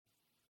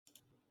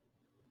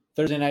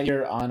Thursday night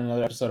here on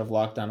another episode of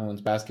Locked On Women's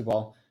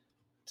Basketball.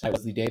 Tonight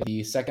was the day of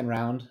the second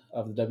round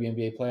of the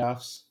WNBA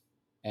playoffs,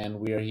 and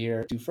we are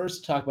here to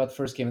first talk about the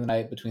first game of the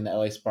night between the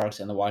LA Sparks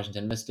and the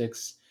Washington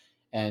Mystics.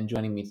 And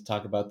joining me to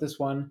talk about this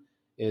one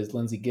is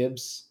Lindsay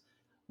Gibbs.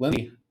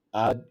 Lindsay,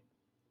 not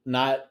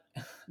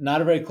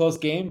not a very close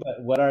game,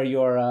 but what are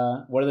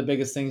the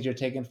biggest things you're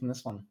taking from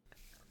this one?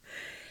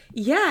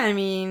 Yeah, I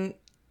mean,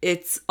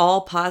 it's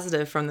all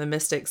positive from the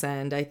Mystics'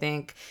 end. I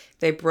think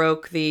they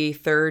broke the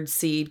third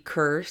seed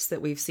curse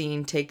that we've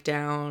seen take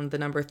down the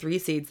number three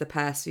seeds the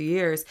past few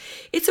years.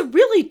 It's a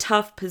really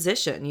tough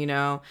position,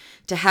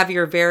 to have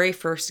your very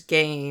first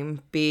game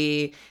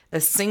be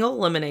a single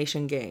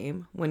elimination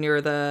game when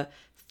you're the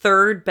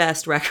third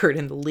best record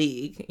in the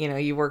league.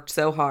 You worked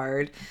so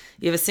hard.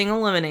 You have a single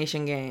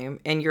elimination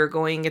game and you're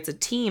going it's a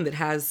team that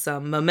has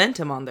some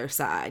momentum on their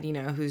side,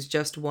 who's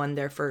just won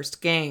their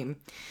first game.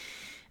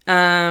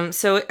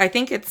 So I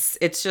think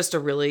it's just a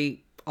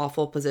really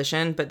awful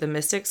position, but the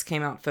Mystics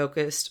came out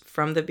focused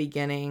from the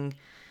beginning,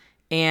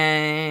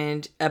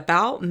 and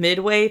about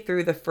midway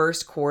through the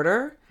first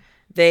quarter,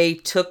 they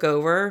took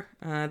over.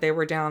 They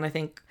were down, I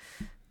think,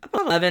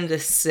 about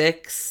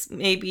 11-6,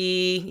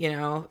 maybe,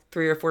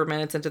 3 or 4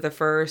 minutes into the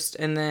first,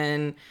 and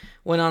then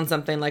went on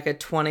something like a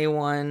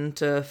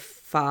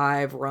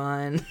 21-5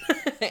 run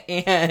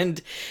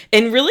and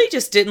really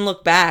just didn't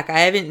look back. I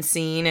haven't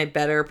seen a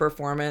better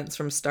performance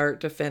from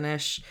start to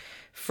finish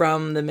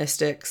from the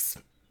Mystics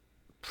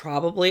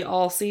probably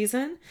all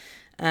season.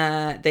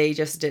 They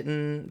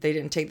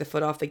didn't take the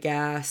foot off the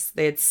gas.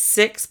 They had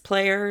 6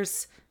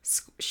 players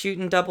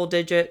shooting double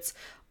digits,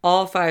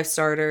 all 5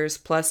 starters,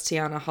 plus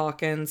Tiana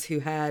Hawkins,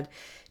 who had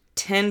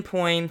 10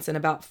 points in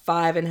about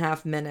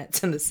 5.5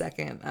 minutes in the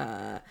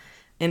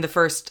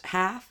first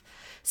half.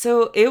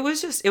 So it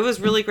was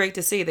really great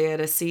to see. They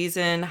had a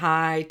season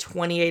high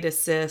 28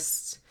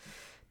 assists.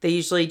 They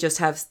usually just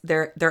have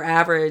their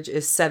average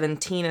is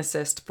 17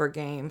 assists per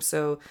game.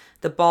 So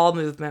the ball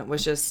movement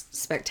was just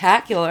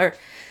spectacular.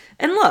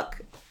 And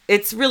look,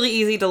 it's really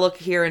easy to look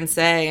here and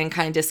say and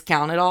kind of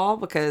discount it all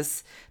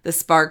because the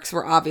Sparks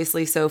were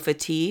obviously so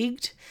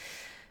fatigued.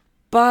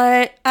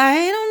 But I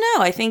don't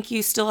know. I think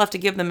you still have to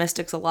give the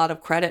Mystics a lot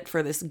of credit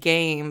for this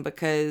game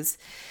because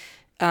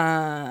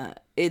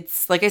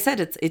it's like I said,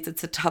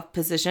 it's a tough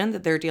position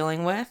that they're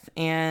dealing with,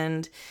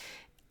 and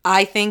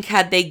I think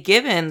had they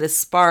given the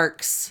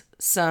Sparks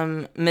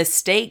some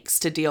mistakes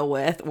to deal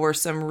with or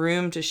some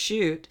room to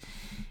shoot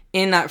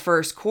in that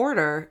first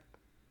quarter,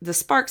 the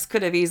Sparks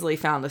could have easily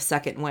found a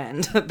second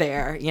wind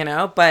there,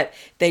 but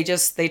they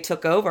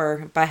took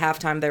over. By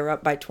halftime they were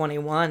up by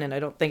 21, and I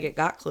don't think it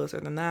got closer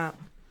than that.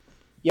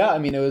 Yeah, I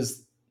mean it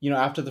was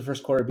after the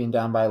first quarter being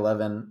down by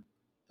 11,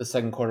 the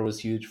second quarter was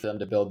huge for them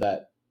to build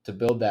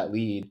that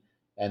lead,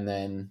 and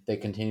then they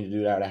continued to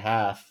do it out of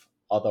half.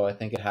 Although I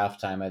think at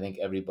halftime, I think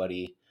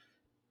everybody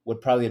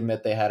would probably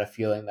admit they had a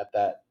feeling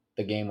that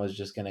the game was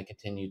just going to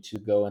continue to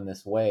go in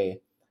this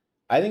way.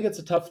 I think it's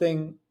a tough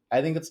thing.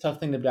 I think it's a tough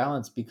thing to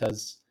balance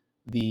because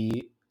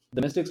the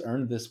Mystics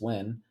earned this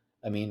win.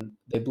 I mean,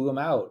 they blew them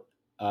out.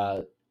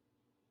 Uh,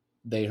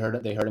 they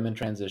hurt him in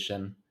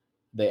transition.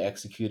 They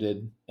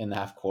executed in the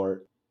half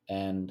court,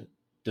 and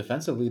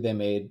defensively they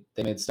made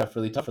stuff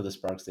really tough for the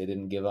Sparks. They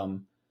didn't give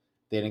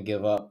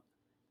up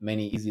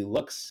many easy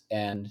looks.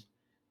 And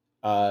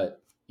uh,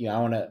 I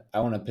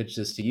want to pitch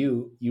this to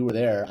you. You were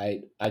there.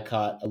 I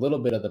caught a little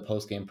bit of the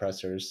post game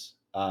pressers.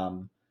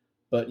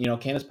 But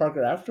Candace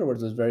Parker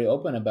afterwards was very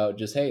open about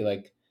just, hey,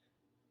 like,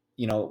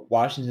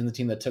 Washington's the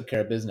team that took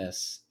care of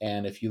business.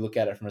 And if you look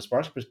at it from a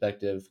Sparks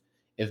perspective,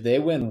 if they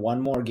win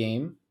one more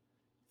game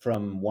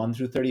from 1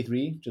 through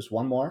 33, just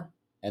one more,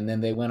 and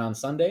then they win on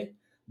Sunday,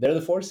 they're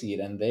the 4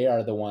 seed, and they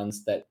are the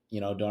ones that,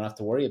 don't have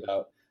to worry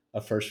about a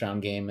first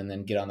round game and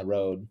then get on the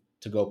road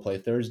to go play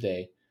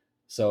Thursday.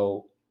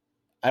 So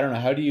I don't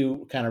know. How do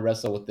you kind of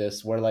wrestle with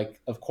this? Where,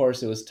 like, of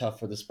course, it was tough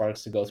for the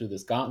Sparks to go through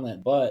this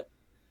gauntlet, but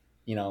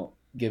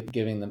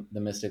giving the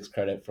Mystics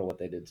credit for what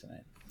they did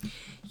tonight.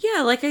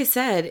 Yeah, like I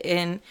said,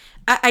 and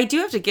I do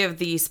have to give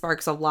the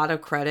Sparks a lot of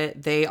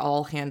credit. They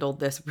all handled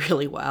this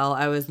really well.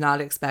 I was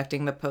not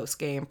expecting the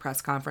post-game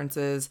press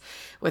conferences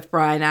with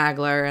Brian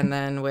Agler and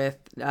then with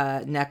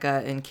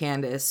NECA and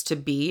Candace to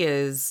be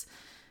as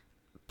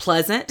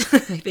pleasant, I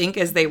think,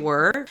 as they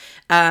were.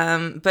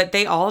 But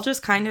they all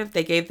just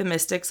they gave the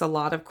Mystics a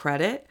lot of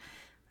credit.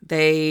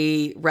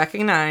 They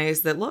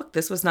recognized that, look,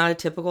 this was not a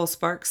typical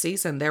Sparks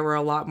season. There were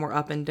a lot more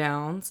up and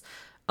downs,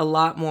 a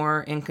lot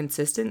more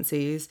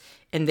inconsistencies,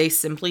 and they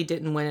simply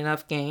didn't win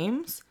enough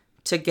games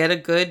to get a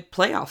good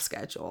playoff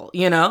schedule.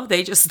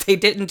 They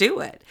didn't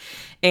do it.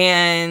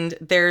 And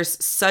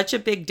there's such a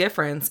big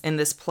difference in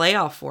this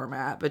playoff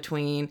format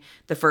between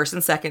the first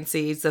and second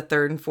seeds, the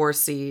third and fourth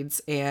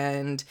seeds,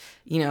 and,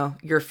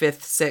 your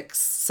fifth,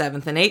 sixth,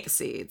 seventh, and eighth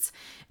seeds.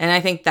 And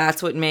I think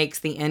that's what makes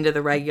the end of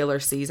the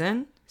regular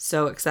season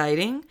so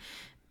exciting.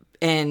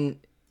 And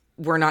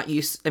we're not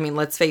used. I mean,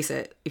 let's face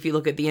it. If you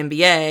look at the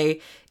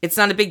NBA, it's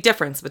not a big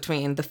difference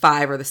between the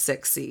 5 or the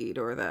 6 seed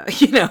or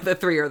the, the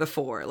 3 or the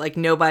 4. Like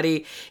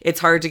nobody, it's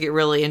hard to get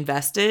really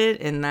invested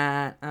in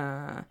that,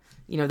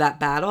 that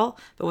battle.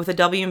 But with the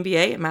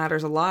WNBA, it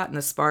matters a lot, and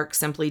the Sparks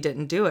simply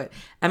didn't do it.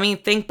 I mean,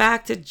 think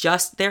back to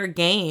just their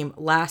game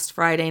last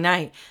Friday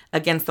night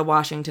against the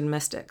Washington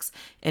Mystics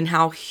and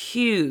how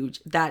huge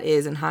that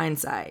is in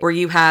hindsight, where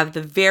you have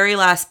the very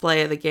last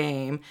play of the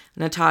game,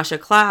 Natasha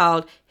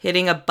Cloud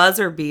hitting a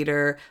buzzer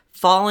beater,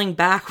 falling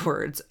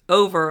backwards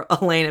over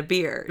Elena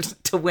Beard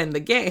to win the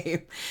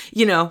game.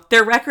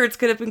 Their records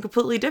could have been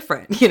completely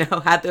different,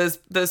 had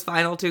those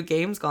final 2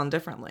 games gone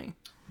differently.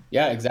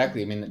 Yeah,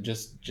 exactly. I mean,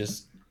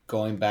 just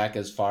going back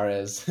as far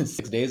as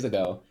 6 days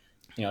ago,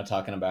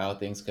 talking about how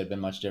things could have been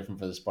much different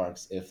for the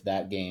Sparks if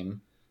that game,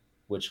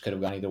 which could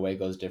have gone either way,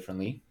 goes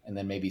differently, and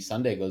then maybe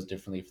Sunday goes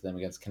differently for them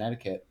against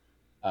Connecticut.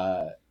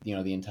 The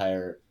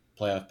entire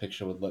playoff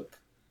picture would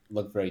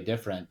look very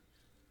different.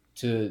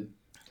 To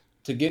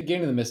get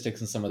into the Mystics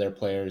and some of their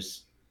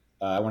players,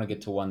 I want to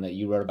get to one that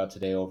you wrote about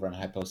today over on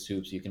High Post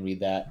Hoops. You can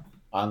read that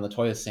on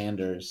Latoya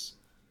Sanders,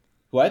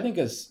 who I think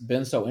has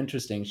been so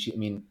interesting.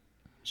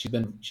 She's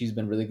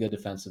been really good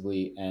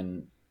defensively,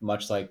 and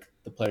much like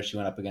the player she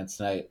went up against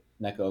tonight,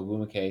 Neko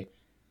Ogwumike,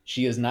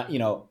 she is not.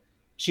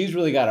 She's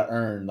really got to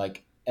earn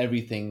like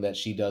everything that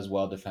she does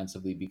well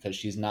defensively, because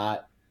she's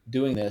not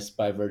doing this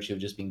by virtue of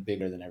just being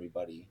bigger than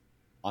everybody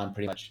on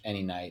pretty much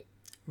any night.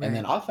 Right. And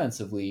then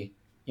offensively,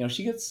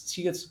 she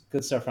gets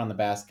good stuff around the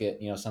basket.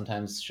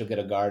 Sometimes she'll get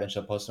a guard and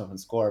she'll post them up and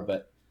score.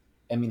 But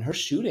I mean, her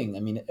shooting. I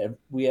mean,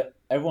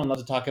 everyone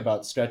loves to talk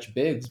about stretch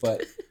bigs,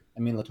 but I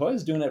mean,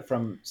 Latoya's doing it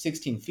from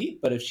 16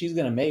 feet. But if she's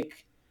gonna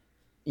make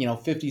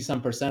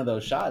 50-some% of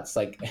those shots,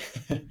 like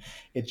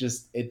it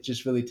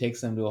just really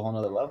takes them to a whole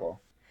nother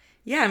level.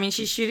 Yeah, I mean,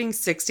 she's shooting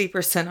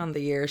 60% on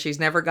the year. She's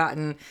never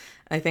gotten,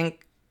 I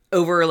think,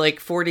 over like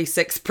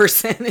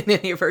 46% in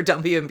any of her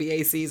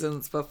WNBA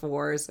seasons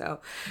before. So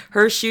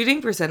her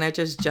shooting percentage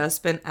has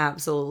just been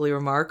absolutely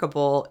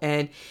remarkable.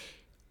 And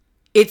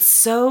it's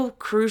so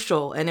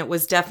crucial. And it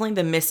was definitely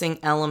the missing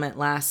element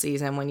last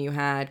season when you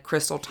had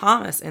Crystal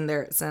Thomas in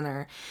there at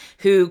center,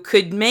 who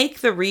could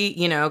make could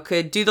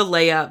do the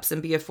layups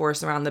and be a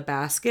force around the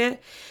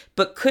basket,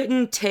 but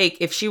couldn't take,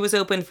 if she was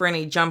open for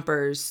any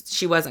jumpers,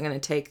 she wasn't going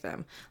to take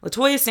them.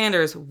 Latoya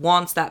Sanders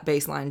wants that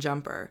baseline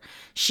jumper.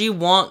 She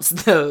wants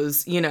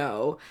those,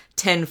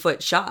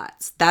 10-foot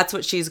shots. That's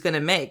what she's going to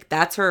make.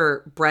 That's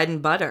her bread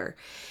and butter.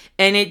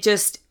 And it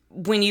just,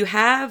 when you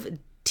have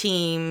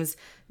teams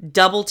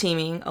double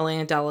teaming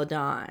Elena Delle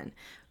Donne,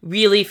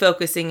 really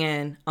focusing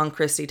in on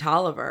Kristi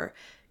Tolliver,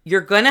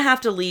 you're going to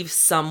have to leave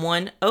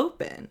someone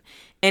open.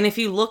 And if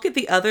you look at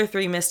the other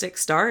 3 Mystic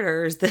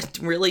starters, the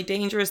really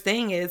dangerous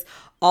thing is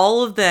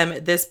all of them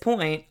at this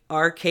point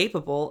are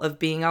capable of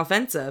being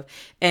offensive.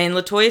 And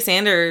Latoya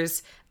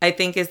Sanders, I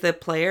think, is the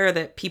player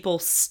that people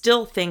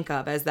still think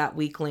of as that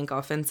weak link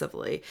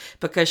offensively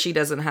because she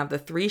doesn't have the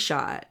 3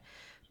 shot.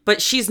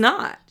 But she's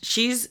not.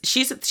 She's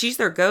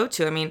their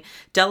go-to. I mean,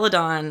 Delle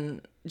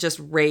Donne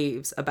just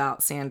raves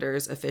about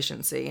Sanders'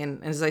 efficiency.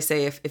 And as I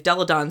say, if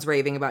Delle Donne's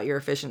raving about your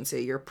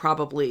efficiency, you're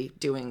probably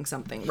doing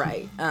something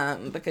right,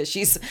 because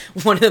she's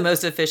one of the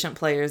most efficient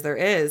players there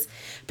is.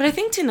 But I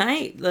think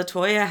tonight,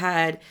 Latoya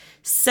had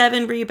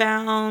 7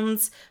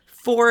 rebounds,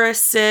 4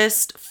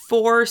 assists,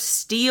 4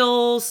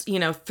 steals,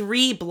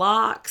 3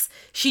 blocks.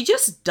 She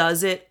just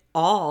does it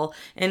all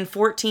in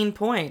 14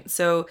 points.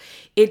 So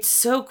it's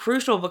so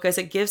crucial because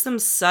it gives them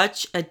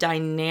such a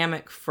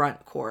dynamic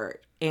front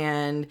court.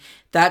 And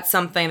that's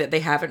something that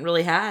they haven't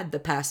really had the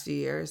past few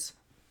years.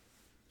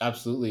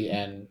 Absolutely.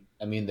 And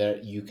I mean, there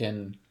you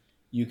can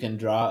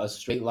draw a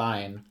straight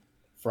line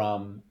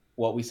from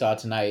what we saw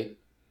tonight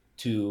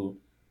to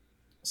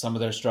some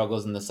of their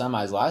struggles in the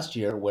semis last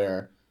year,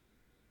 where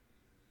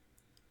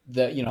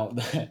they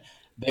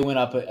went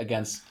up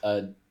against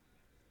a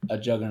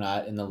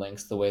juggernaut in the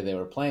Lynx the way they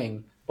were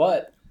playing.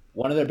 But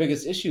one of their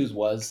biggest issues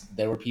was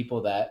there were people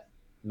that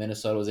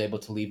Minnesota was able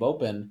to leave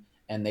open,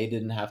 and they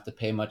didn't have to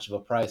pay much of a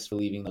price for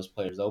leaving those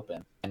players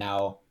open. And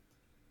now,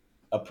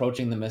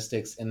 approaching the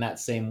Mystics in that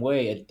same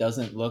way, it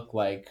doesn't look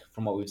like,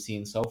 from what we've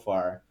seen so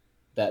far,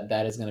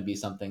 that is going to be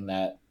something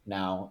that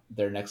now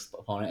their next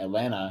opponent,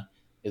 Atlanta,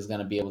 is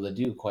going to be able to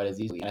do quite as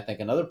easily. And I think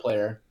another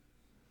player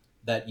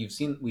that we've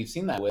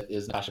seen that with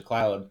is Natasha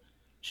Cloud,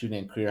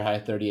 shooting a career high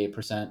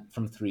 38%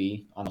 from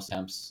 3 on most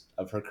attempts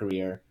of her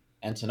career.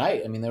 And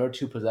tonight, I mean, there were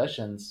 2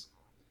 possessions.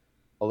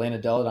 Elena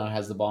Delle Donne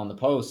has the ball in the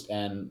post,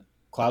 and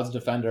Cloud's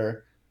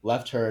defender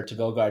left her to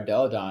go guard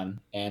Delle Donne,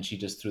 and she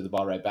just threw the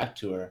ball right back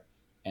to her,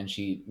 and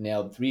she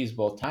nailed 3s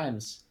both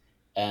times.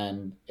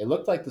 And it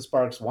looked like the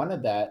Sparks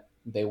wanted that.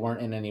 They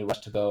weren't in any rush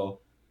to go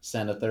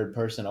send a third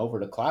person over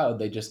to Cloud.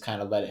 They just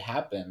kind of let it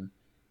happen.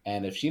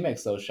 And if she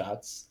makes those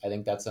shots, I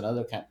think that's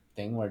another kind of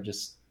thing where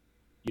just,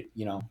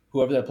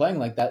 whoever they're playing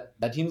like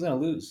that team's going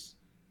to lose.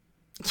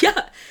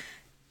 Yeah.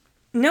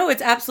 No,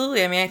 it's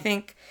absolutely. I mean, I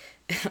think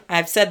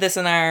I've said this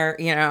in our,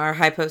 our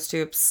High Post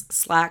Hoops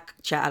Slack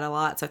chat a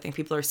lot, so I think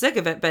people are sick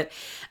of it, but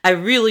I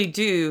really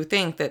do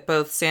think that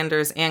both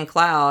Sanders and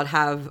Cloud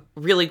have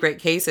really great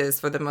cases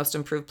for the most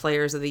improved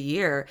players of the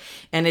year,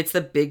 and it's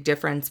the big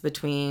difference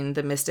between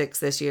the Mystics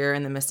this year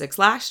and the Mystics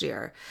last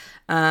year.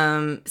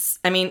 I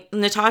mean,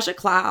 Natasha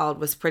Cloud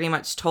was pretty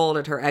much told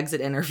at her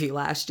exit interview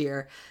last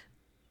year,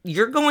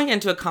 you're going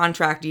into a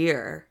contract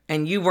year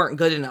and you weren't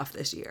good enough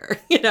this year,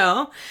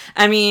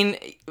 I mean,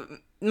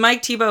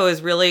 Mike Thibault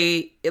is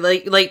really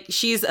like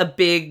she's a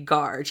big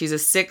guard. She's a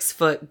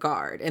 6-foot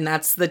guard, and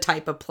that's the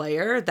type of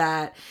player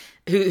that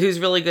who's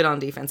really good on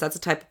defense. That's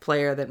the type of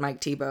player that Mike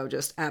Thibault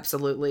just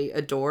absolutely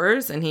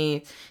adores, and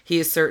he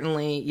has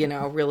certainly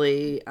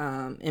really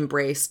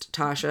embraced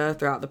Tasha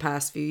throughout the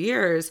past few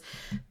years.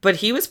 But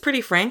he was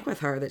pretty frank with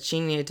her that she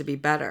needed to be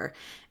better.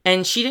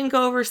 And she didn't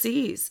go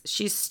overseas.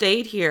 She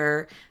stayed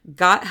here,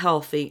 got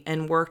healthy,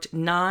 and worked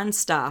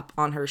nonstop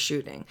on her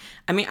shooting.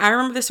 I mean, I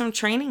remember this from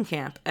training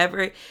camp.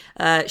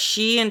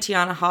 She and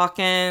Tiana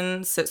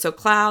Hawkins, so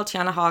Cloud,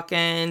 Tiana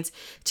Hawkins,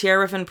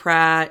 Tiara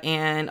Riffin-Pratt,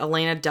 and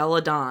Elena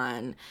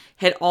Deladon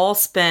had all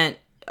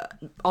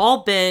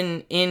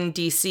been in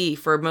DC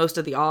for most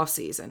of the off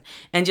season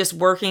and just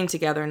working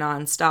together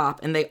nonstop.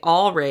 And they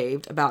all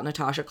raved about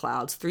Natasha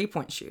Cloud's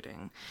 3-point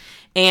shooting.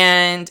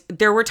 And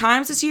there were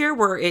times this year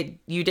where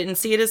you didn't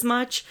see it as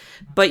much,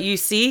 but you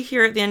see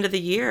here at the end of the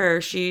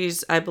year,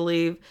 she's, I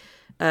believe,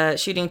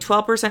 shooting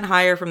 12%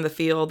 higher from the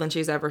field than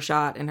she's ever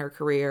shot in her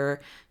career,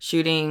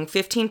 shooting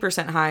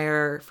 15%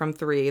 higher from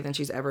 3 than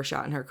she's ever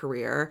shot in her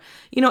career,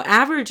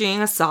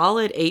 averaging a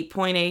solid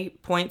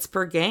 8.8 points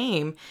per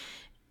game.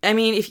 I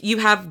mean, if you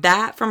have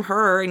that from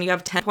her and you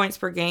have 10 points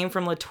per game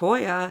from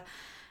LaToya,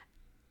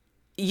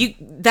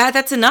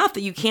 that's enough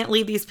that you can't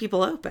leave these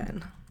people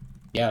open.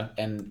 Yeah,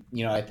 and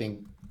I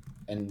think,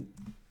 and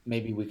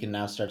maybe we can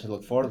now start to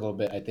look forward a little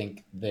bit. I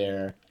think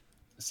their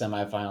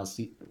semifinal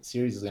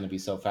series is going to be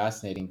so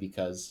fascinating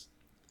because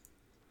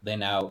they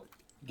now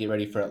get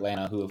ready for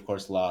Atlanta, who of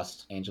course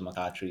lost Angel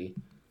McCoughtry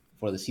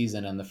for the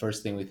season. And the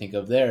first thing we think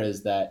of there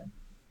is that,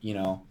 in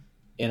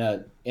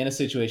a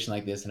situation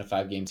like this, in a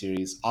 5-game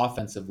series,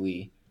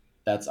 offensively,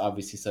 that's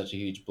obviously such a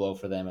huge blow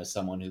for them as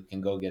someone who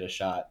can go get a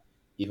shot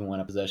even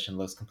when a possession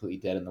looks completely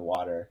dead in the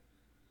water.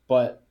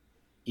 But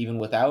even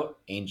without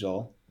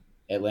Angel,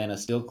 Atlanta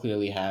still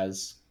clearly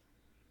has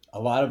a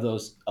lot of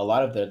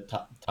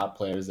the top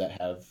players that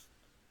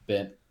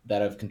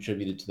have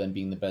contributed to them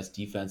being the best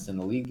defense in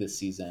the league this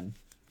season.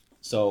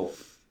 So,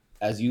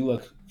 as you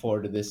look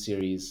forward to this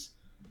series,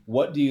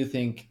 what do you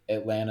think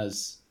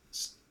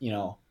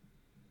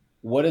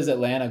what is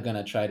Atlanta going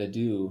to try to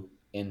do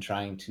in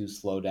trying to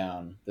slow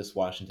down this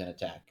Washington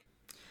attack?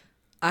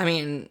 I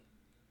mean,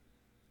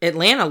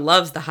 Atlanta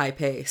loves the high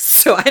pace,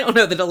 so I don't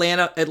know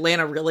that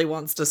Atlanta really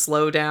wants to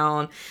slow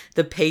down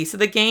the pace of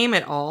the game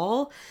at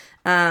all.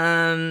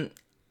 It's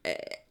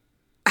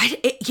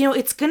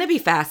going to be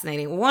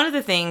fascinating. One of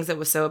the things that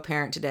was so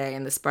apparent today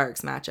in the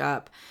Sparks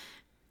matchup,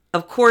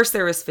 of course,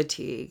 there was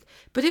fatigue,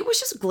 but it was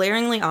just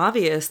glaringly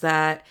obvious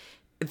that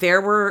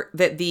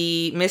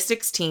the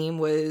Mystics team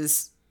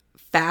was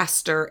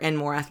faster and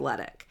more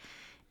athletic.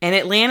 And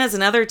Atlanta's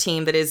another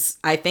team that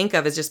I think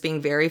of as just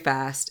being very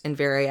fast and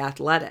very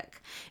athletic.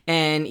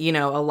 And,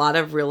 a lot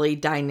of really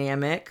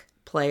dynamic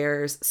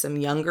players, some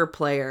younger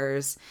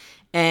players,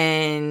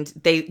 and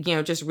they,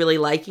 just really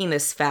liking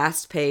this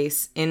fast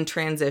pace in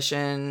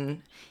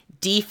transition,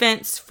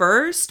 defense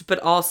first, but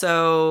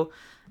also,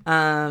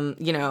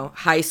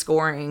 high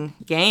scoring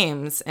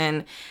games.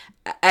 And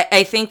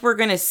I think we're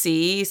going to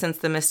see, since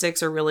the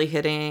Mystics are really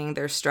hitting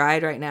their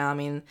stride right now. I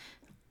mean,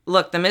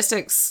 look, the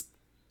Mystics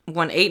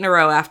won 8 in a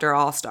row after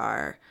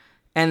All-Star,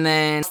 and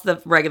then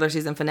the regular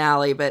season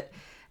finale, but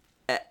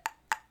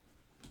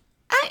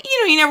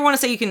you never want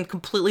to say you can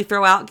completely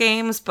throw out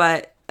games,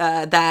 but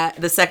that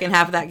the second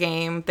half of that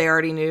game, they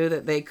already knew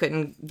that they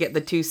couldn't get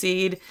the 2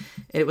 seed.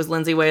 It was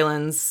Lindsay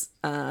Whalen's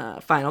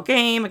final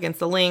game against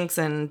the Lynx,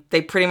 and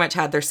they pretty much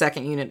had their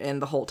second unit in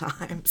the whole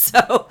time.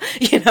 So,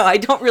 I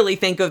don't really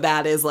think of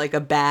that as like a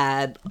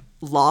bad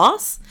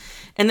loss.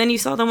 And then you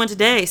saw them win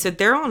today, so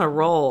they're on a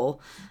roll.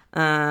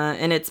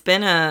 And it's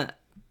been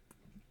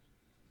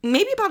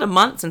maybe about a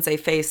month since they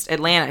faced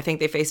Atlanta. I think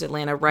they faced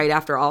Atlanta right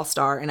after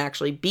All-Star and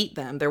actually beat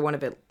them. They're one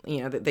of it,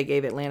 they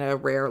gave Atlanta a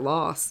rare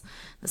loss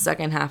the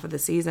second half of the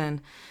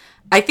season.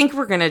 I think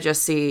we're going to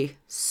just see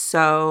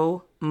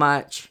so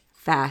much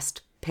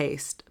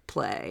fast-paced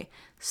play,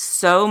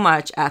 so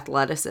much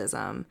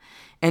athleticism,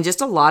 and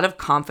just a lot of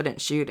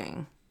confident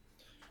shooting.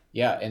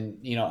 Yeah, and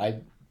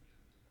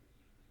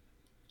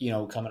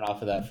coming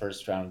off of that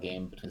first round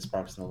game between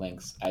Sparks and the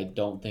Lynx, I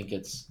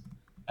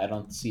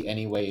don't see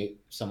any way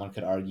someone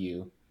could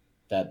argue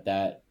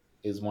that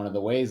is one of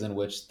the ways in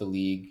which the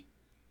league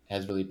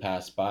has really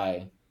passed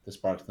by the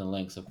Sparks and the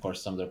Lynx. Of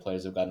course, some of their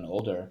players have gotten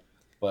older,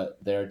 but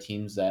there are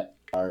teams that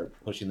are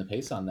pushing the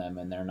pace on them,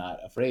 and they're not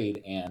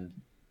afraid. And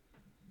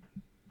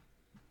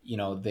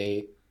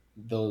the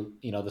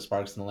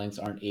Sparks and the Lynx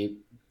aren't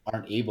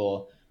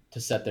able to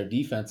set their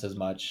defense as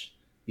much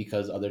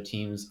because other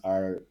teams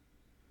are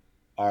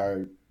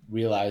are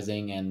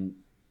realizing and,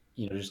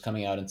 just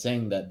coming out and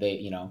saying that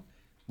they,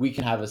 we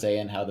can have a say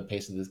in how the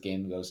pace of this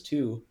game goes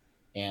too.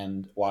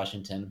 And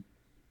Washington,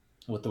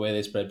 with the way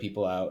they spread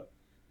people out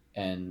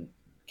and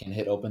can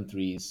hit open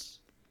threes,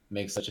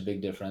 makes such a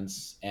big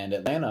difference. And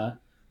Atlanta,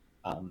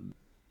 um,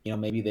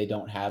 maybe they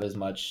don't have as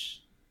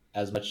much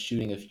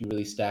shooting if you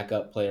really stack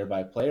up player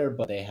by player,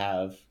 but they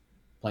have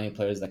plenty of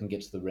players that can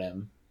get to the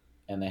rim,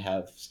 and they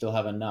still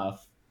have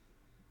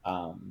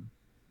um,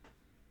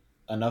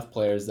 enough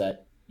players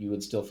that you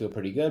would still feel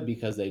pretty good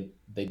because they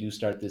do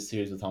start this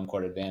series with home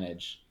court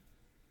advantage.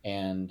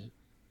 And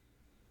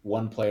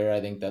one player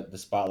I think that the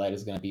spotlight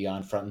is going to be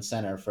on front and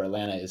center for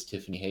Atlanta is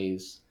Tiffany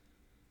Hayes.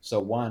 So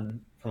one,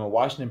 from a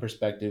Washington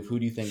perspective, who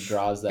do you think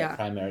draws that Yeah.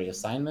 primary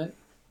assignment?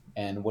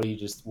 And what do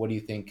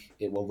you think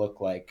it will look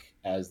like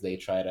as they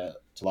try to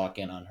lock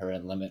in on her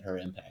and limit her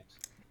impact?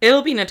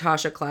 It'll be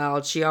Natasha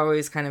Cloud. She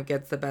always kind of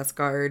gets the best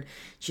guard.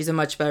 She's a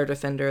much better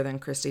defender than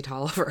Christy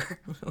Tolliver.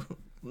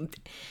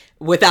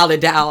 Without a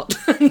doubt.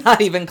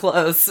 Not even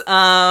close.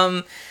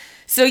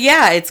 So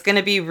yeah, it's going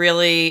to be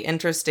really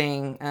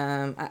interesting.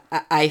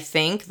 I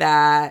think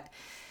that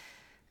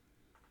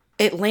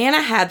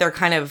Atlanta had their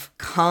kind of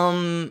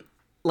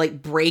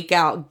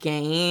breakout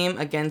game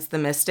against the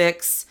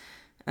Mystics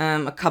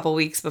a couple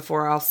weeks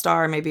before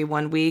All-Star, maybe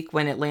 1 week,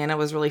 when Atlanta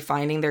was really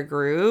finding their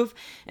groove.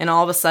 And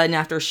all of a sudden,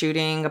 after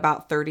shooting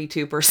about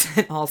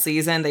 32% all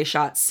season, they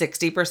shot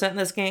 60% in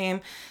this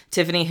game.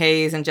 Tiffany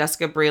Hayes and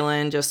Jessica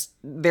Breland,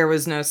 there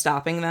was no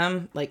stopping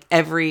them.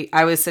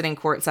 I was sitting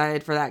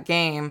courtside for that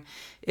game.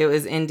 It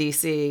was in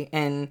DC,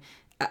 and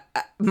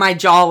my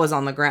jaw was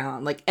on the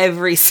ground.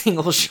 Every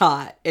single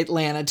shot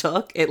Atlanta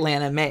took,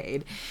 Atlanta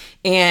made.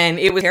 And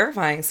it was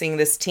terrifying seeing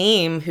this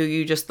team who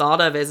you just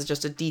thought of as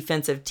just a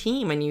defensive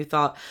team, and you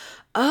thought,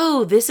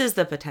 oh, this is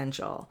the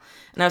potential.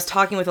 And I was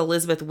talking with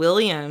Elizabeth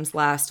Williams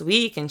last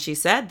week, and she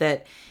said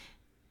that,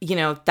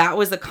 that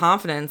was the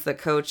confidence that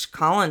Coach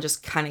Collin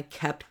just kind of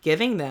kept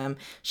giving them.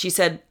 She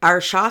said,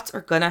 our shots are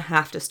going to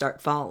have to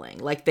start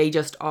falling. They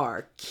just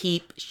are.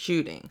 Keep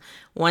shooting.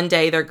 One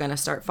day they're going to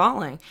start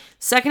falling.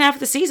 Second half of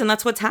the season,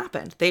 that's what's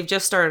happened. They've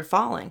just started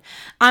falling.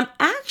 I'm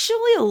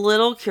actually a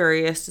little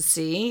curious to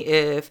see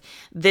if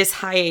this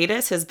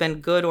hiatus has been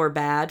good or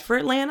bad for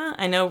Atlanta.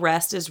 I know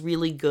rest is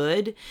really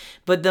good,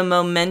 but the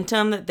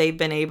momentum that they've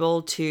been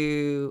able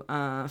to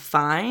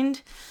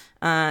find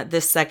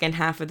this second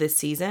half of this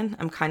season,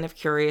 I'm kind of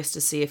curious to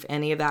see if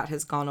any of that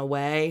has gone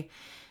away.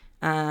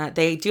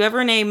 They do have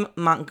Renee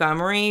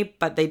Montgomery,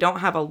 but they don't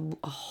have a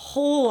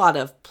whole lot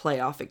of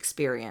playoff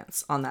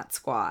experience on that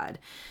squad.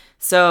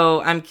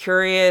 So I'm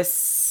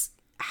curious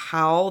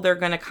how they're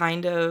going to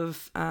kind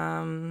of,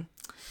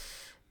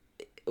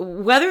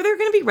 whether they're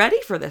going to be ready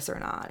for this or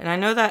not. And I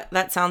know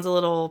that sounds a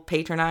little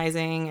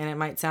patronizing, and it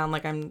might sound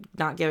like I'm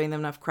not giving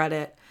them enough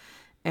credit.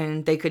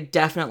 And they could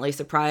definitely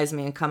surprise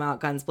me and come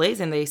out guns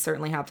blazing. They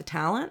certainly have the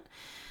talent.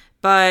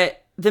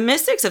 But the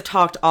Mystics have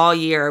talked all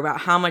year about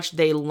how much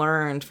they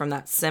learned from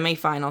that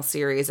semifinal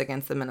series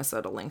against the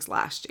Minnesota Lynx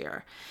last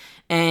year.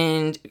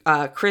 And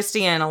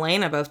Christy and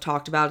Elena both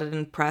talked about it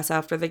in press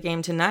after the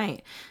game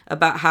tonight,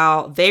 about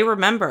how they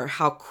remember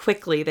how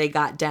quickly they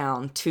got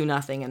down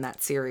 2-0 in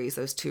that series,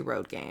 those 2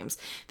 road games.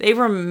 They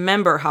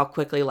remember how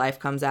quickly life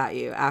comes at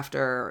you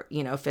after,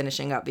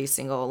 finishing up these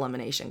single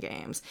elimination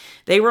games.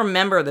 They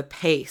remember the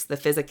pace, the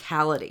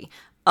physicality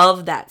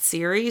of that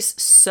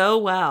series so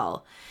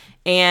well.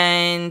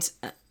 And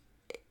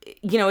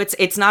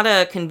it's not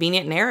a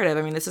convenient narrative.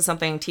 I mean, this is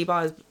something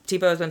Tebow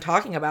has been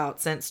talking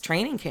about since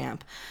training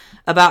camp,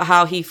 about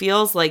how he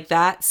feels like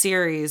that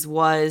series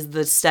was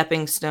the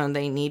stepping stone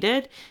they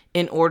needed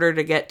in order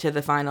to get to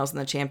the finals and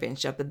the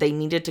championship, that they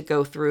needed to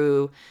go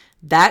through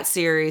that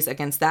series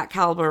against that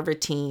caliber of a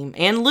team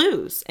and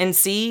lose and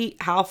see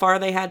how far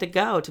they had to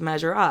go to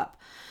measure up.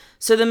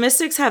 So the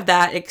Mystics have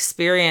that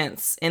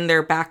experience in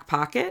their back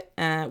pocket,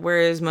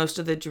 whereas most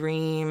of the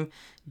Dream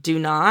do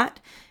not.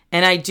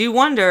 And I do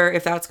wonder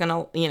if that's going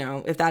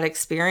to, if that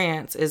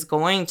experience is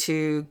going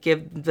to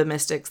give the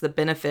Mystics the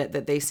benefit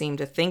that they seem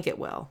to think it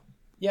will.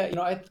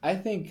 Yeah, I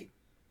think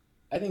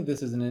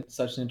this is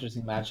such an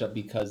interesting matchup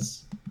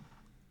because,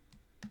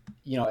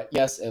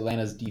 yes,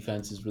 Atlanta's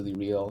defense is really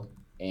real,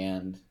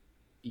 and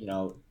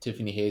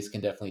Tiffany Hayes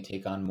can definitely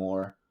take on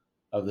more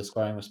of the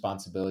scoring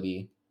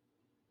responsibility.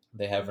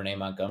 They have Renee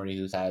Montgomery,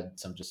 who's had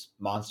some just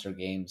monster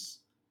games,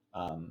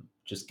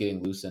 just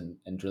getting loose and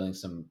drilling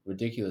some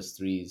ridiculous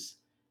threes.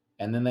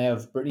 And then they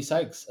have Brittany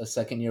Sykes, a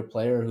second-year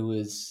player who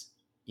is,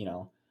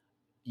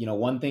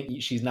 one thing,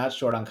 she's not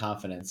short on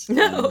confidence.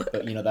 No.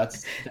 But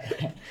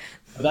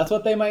that's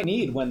what they might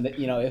need when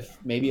if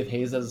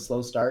Hayes has a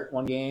slow start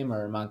one game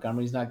or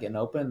Montgomery's not getting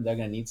open, they're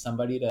going to need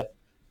somebody to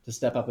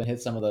step up and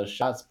hit some of those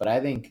shots. But I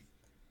think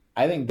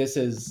this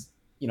is,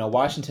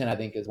 Washington, I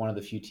think, is one of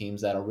the few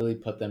teams that'll really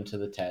put them to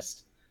the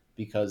test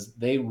because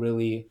they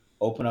really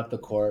open up the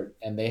court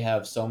and they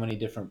have so many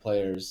different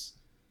players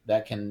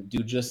that can do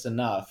just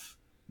enough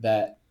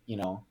that,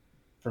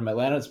 from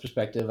Atlanta's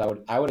perspective,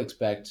 I would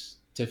expect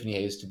Tiffany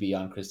Hayes to be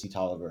on Christy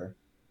Tolliver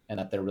and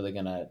that they're really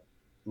going to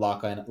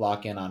lock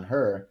in on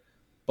her.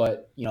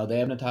 But they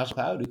have Natasha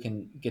Cloud who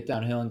can get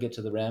downhill and get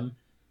to the rim,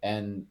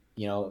 and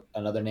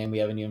another name we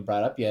haven't even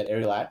brought up yet,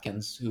 Ariel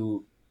Atkins,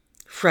 who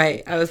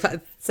Right. I was about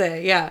to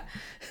say, yeah.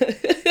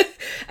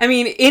 I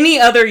mean, any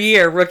other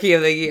year, rookie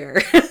of the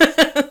year.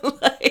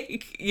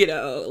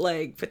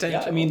 Like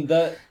potential.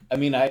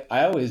 yeah,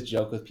 I always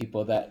joke with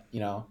people that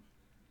no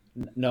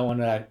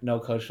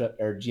coach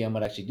or GM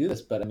would actually do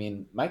this, but I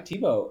mean, Mike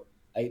Tebow,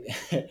 I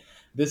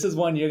this is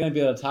one you're going to be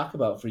able to talk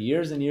about for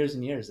years and years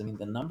and years. I mean,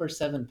 the number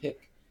 7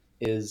 pick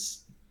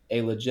is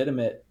a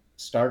legitimate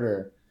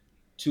starter,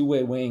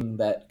 two-way wing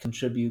that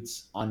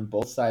contributes on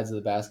both sides of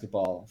the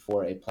basketball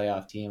for a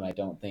playoff team. I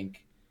don't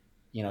think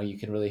you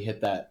can really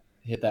hit that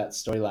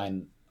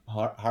storyline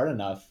hard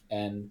enough,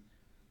 and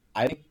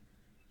I think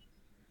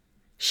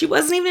she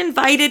wasn't even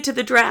invited to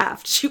the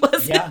draft. She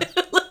wasn't. Yeah.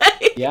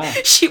 Yeah.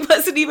 She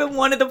wasn't even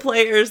one of the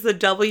players the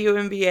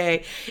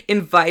WNBA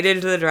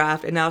invited to the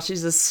draft, and now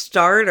she's a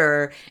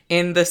starter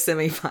in the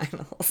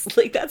semifinals.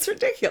 Like, that's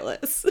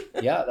ridiculous.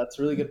 Yeah, that's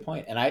a really good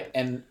point.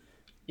 And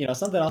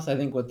something else I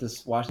think with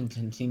this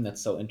Washington team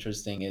that's so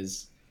interesting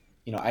is,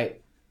 you can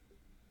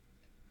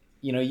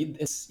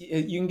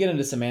get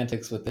into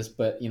semantics with this,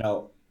 but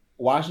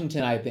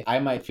Washington, I think I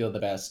might feel the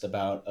best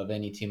about of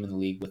any team in the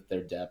league with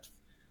their depth,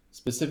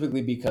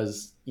 specifically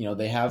because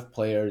they have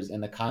players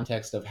in the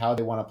context of how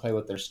they want to play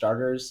with their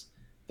starters.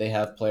 They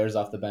have players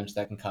off the bench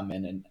that can come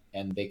in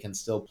and they can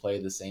still play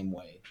the same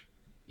way.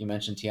 You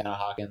mentioned Tiana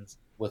Hawkins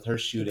with her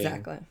shooting.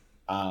 Exactly.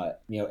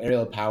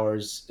 Ariel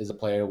Powers is a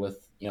player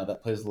with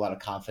that plays a lot of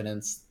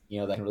confidence.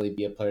 That can really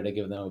be a player to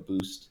give them a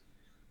boost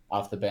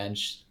off the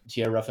bench.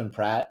 Tierra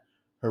Ruffin-Pratt,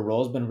 her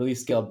role's been really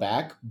scaled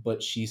back,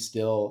 but she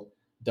still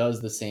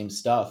does the same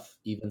stuff,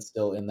 even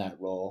still in that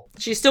role.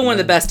 She's still one of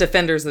the best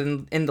defenders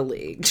in the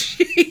league.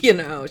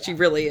 She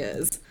really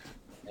is.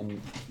 And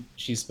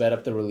she sped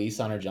up the release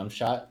on her jump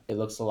shot. It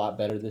looks a lot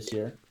better this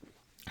year.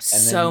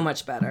 So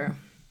much better.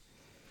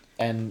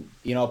 And,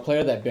 a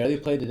player that barely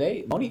played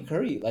today, Monique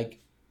Curry,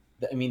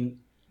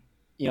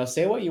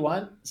 say what you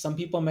want. Some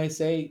people may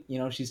say,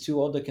 she's too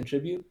old to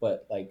contribute,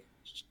 but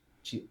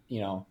she,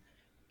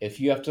 if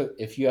you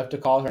have to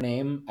call her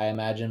name, I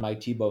imagine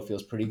Mike Tebow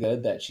feels pretty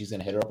good that she's going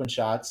to hit her open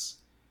shots.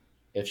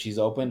 If she's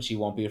open, she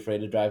won't be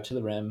afraid to drive to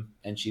the rim,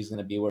 and she's going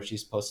to be where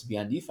she's supposed to be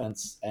on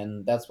defense.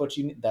 And that's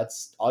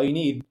that's all you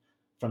need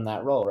from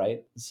that role,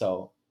 right?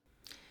 So,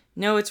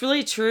 no, it's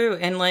really true.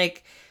 And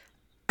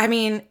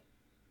looking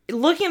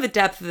at the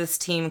depth of this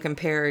team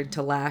compared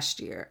to last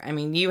year,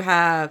 you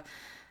have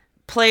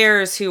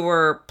players who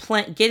were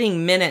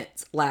getting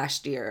minutes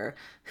last year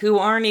who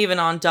aren't even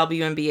on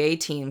WNBA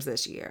teams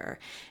this year.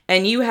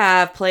 And you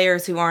have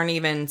players who aren't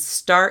even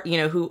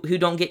who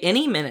don't get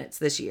any minutes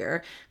this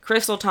year.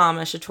 Crystal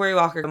Thomas, Shatori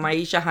Walker,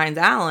 Myisha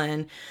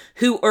Hines-Allen,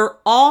 who are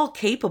all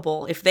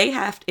capable. If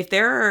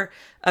there are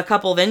a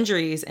couple of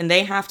injuries and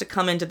they have to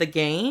come into the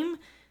game,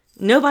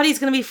 nobody's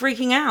going to be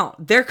freaking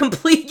out. They're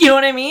complete, you know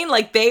what I mean?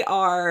 Like, they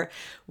are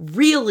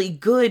really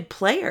good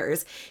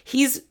players.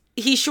 He's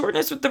shortened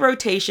us with the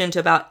rotation to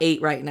about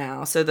 8 right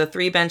now. So the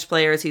 3 bench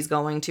players he's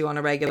going to on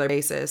a regular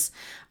basis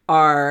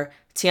are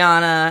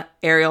Tiana,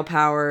 Ariel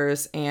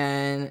Powers,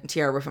 and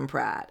Tierra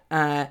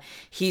Ruffin-Pratt.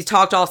 He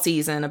talked all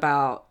season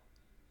about,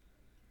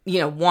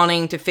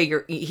 wanting to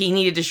he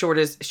needed to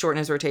shorten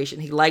his rotation.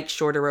 He likes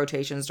shorter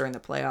rotations during the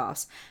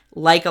playoffs,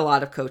 like a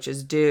lot of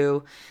coaches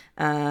do.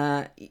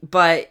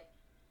 But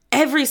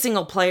every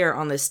single player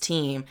on this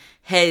team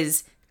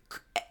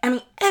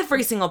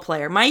every single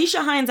player.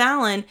 Myisha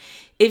Hines-Allen,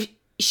 if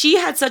she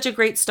had such a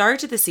great start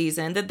to the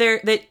season that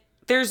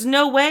there's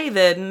no way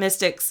the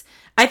Mystics,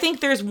 I think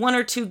there's 1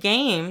 or 2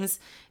 games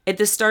at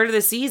the start of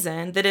the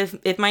season that if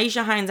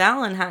Myisha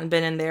Hines-Allen hadn't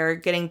been in there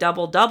getting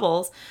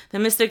doubles, the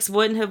Mystics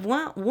wouldn't have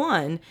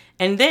won.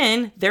 And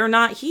then they're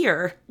not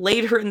here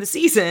later in the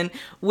season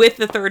with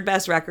the 3rd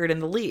best record in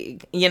the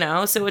league,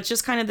 So it's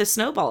just kind of the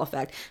snowball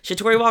effect.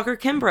 Shatori Walker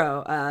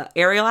Kimbrough,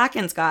 Ariel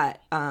Atkins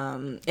got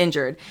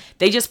injured.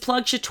 They just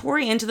plugged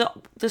Shatori into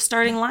the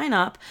starting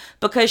lineup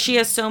because she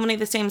has so many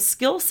of the same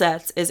skill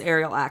sets as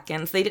Ariel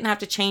Atkins. They didn't have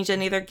to change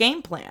any of their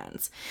game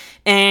plans.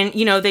 And,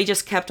 they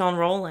just kept on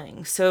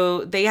rolling.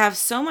 So they have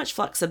so much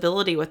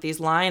flexibility with these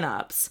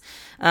lineups.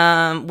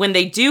 When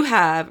they do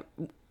have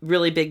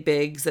really big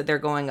bigs that they're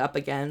going up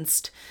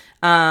against,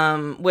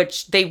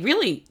 which they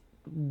really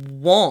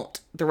won't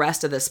the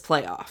rest of this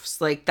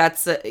playoffs. Like,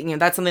 that's something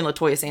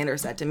LaToya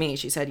Sanders said to me.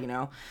 She said,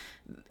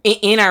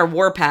 in our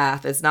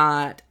warpath is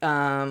not,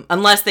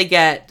 unless they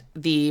get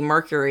the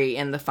Mercury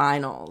in the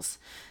finals,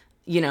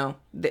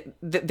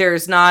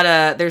 there's not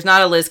a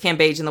Liz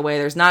Cambage in the way.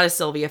 There's not a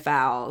Sylvia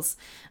Fowles.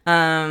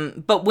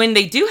 But when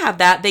they do have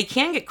that, they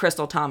can get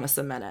Crystal Thomas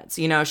some minutes.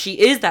 She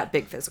is that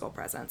big physical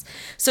presence.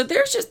 So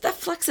there's just that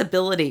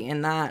flexibility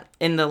in the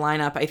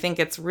lineup. I think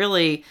it's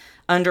really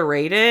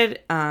underrated.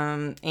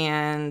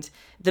 And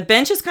the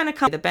bench is kind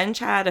of the bench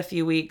had a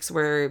few weeks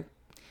where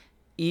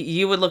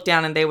you would look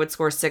down and they would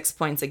score 6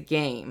 points a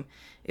game.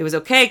 It was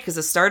okay because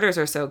the starters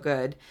are so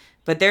good.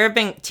 But there have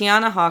been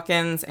Tiana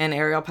Hawkins and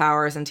Ariel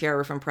Powers and Tiara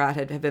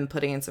Griffin-Pratt have been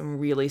putting in some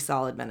really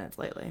solid minutes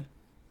lately.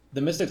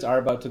 The Mystics are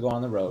about to go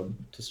on the road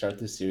to start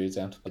this series.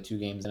 They have to play 2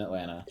 games in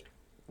Atlanta.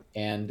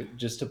 And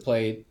just to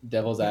play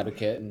devil's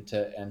advocate and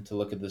to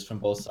look at this from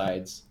both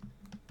sides,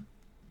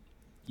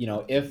 you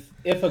know, if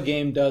a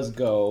game does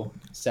go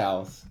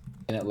south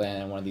in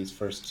Atlanta in one of these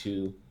first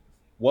 2,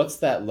 what's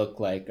that look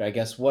like? I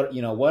guess what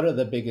are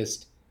the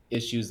biggest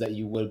issues that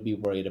you would be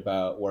worried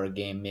about where a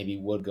game maybe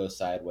would go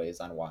sideways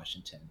on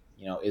Washington?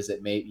 Is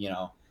it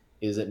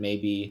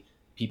maybe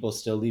people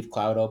still leave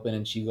Cloud open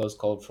and she goes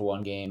cold for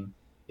one game?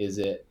 Is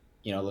it,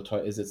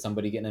 is it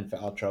somebody getting in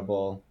foul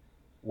trouble?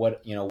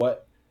 What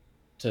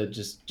to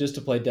just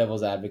to play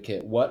devil's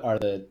advocate, what are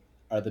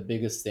the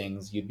biggest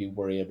things you'd be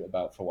worried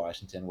about for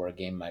Washington where a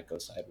game might go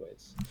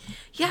sideways?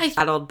 Yeah, I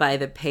rattled by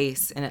the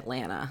pace in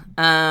Atlanta,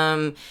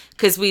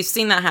 because we've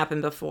seen that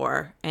happen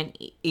before, and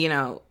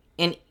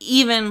and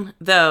even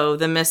though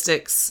the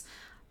Mystics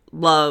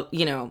love,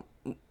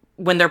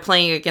 when they're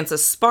playing against a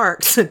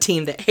Sparks, a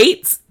team that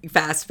hates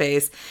fast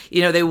pace,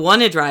 they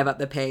want to drive up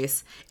the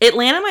pace.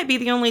 Atlanta might be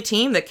the only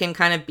team that can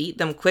kind of beat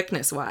them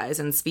quickness wise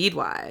and speed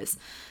wise.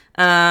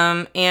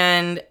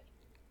 And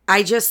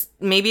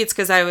maybe it's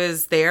because I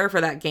was there for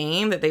that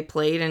game that they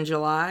played in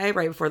July,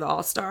 right before the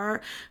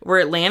All-Star, where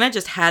Atlanta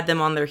just had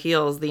them on their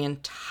heels the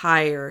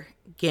entire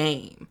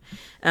game.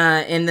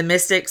 And the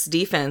Mystics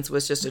defense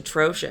was just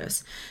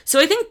atrocious. So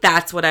I think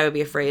that's what I would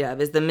be afraid of,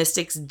 is the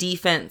Mystics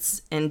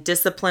defense and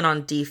discipline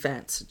on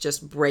defense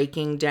just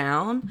breaking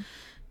down.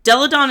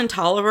 Deladon and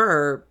Tolliver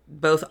are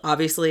both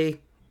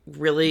obviously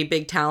really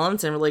big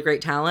talents and really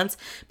great talents,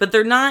 but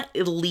they're not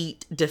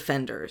elite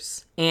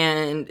defenders.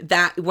 And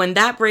that when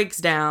that breaks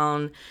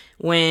down,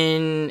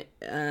 when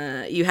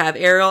you have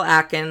Ariel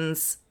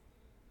Atkins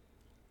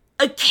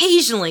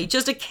occasionally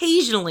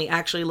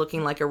actually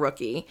looking like a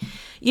rookie,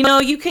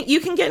 you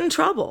can get in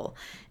trouble.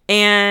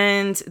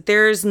 And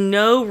there's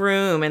no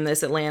room in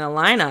this Atlanta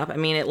lineup. I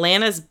mean,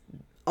 Atlanta's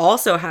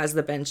also has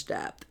the bench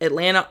depth.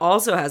 Atlanta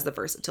also has the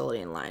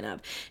versatility in lineup.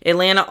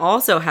 Atlanta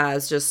also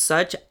has just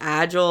such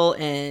agile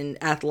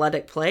and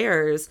athletic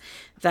players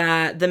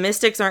that the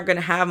Mystics aren't going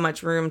to have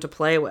much room to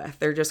play with.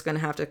 They're just going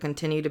to have to they're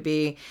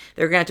going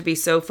to have to be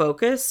so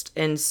focused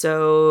and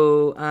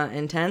so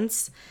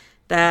intense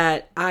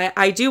that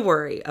I do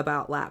worry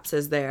about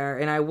lapses there.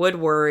 And I would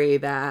worry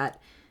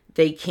that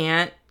they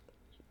can't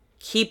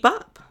keep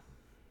up.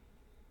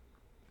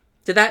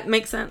 Did that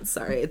make sense?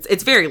 Sorry,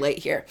 it's very late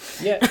here.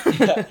 Yeah.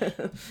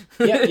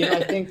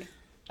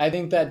 I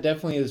think that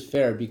definitely is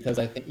fair, because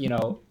I think,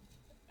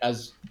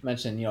 as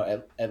mentioned,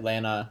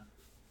 Atlanta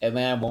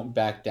won't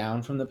back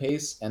down from the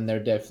pace, and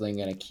they're definitely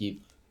going to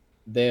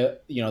they're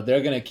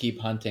going to keep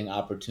hunting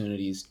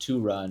opportunities to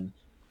run,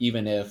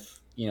 even if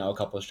a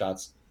couple of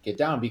shots get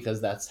down, because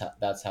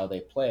that's how they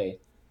play.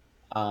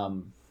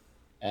 And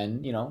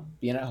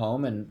being at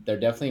home, and they're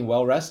definitely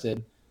well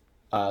rested,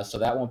 so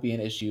that won't be an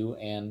issue.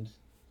 And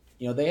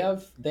they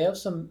have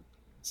some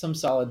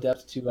solid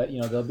depth too, but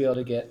they'll be able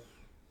to get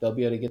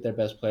their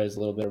best players a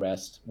little bit of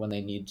rest when they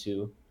need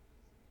to.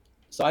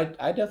 So I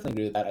definitely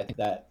agree with that. I think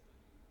that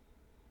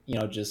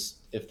just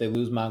if they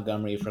lose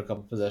Montgomery for a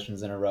couple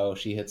possessions in a row,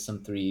 she hits some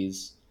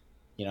threes.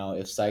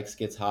 If Sykes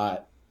gets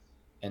hot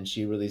and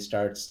she really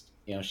starts,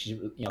 a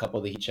couple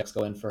of the heat checks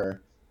go in for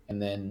her,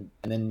 and then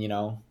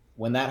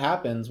when that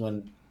happens,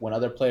 when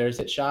other players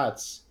hit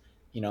shots,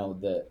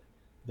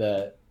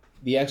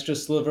 the extra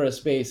sliver of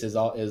space is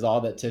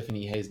all that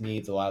Tiffany Hayes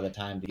needs a lot of the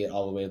time to get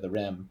all the way to the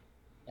rim,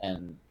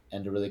 and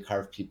to really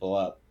carve people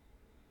up.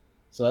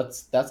 So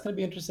that's going to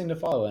be interesting to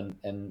follow,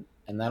 and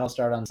that'll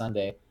start on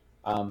Sunday.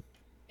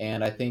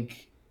 And I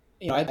think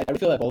I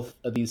feel that both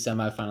of these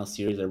semifinal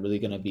series are really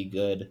going to be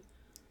good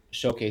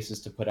showcases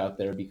to put out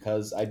there,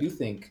 because I do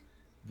think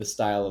the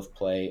style of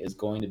play is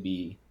going to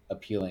be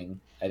appealing.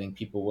 I think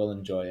people will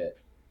enjoy it.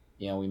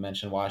 We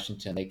mentioned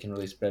Washington; they can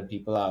really spread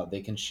people out.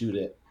 They can shoot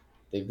it.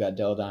 They've got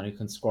Deladon who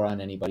can score on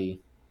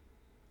anybody.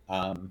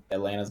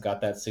 Atlanta's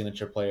got that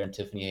signature player in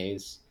Tiffany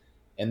Hayes.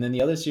 And then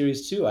the other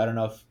series too, I don't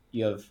know if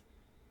you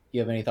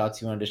have any thoughts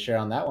you wanted to share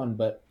on that one,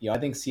 but I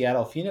think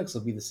Seattle Phoenix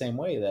will be the same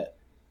way, that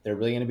they're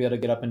really going to be able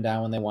to get up and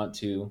down when they want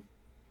to.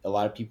 A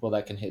lot of people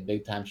that can hit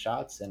big time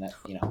shots, and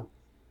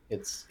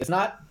it's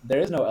not,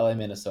 there is no LA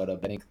Minnesota,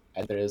 but I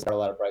think there is a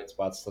lot of bright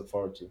spots to look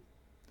forward to.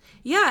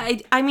 Yeah,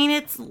 I mean,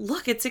 it's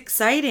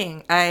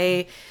exciting.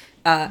 LA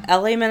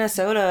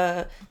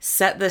Minnesota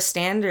set the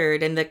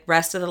standard, and the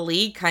rest of the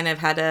league kind of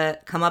had to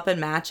come up and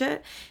match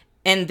it.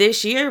 And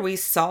this year we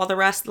saw the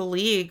rest of the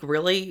league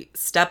really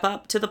step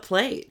up to the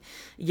plate.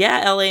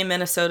 Yeah, LA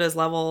Minnesota's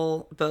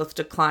level both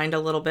declined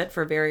a little bit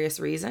for various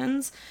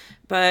reasons,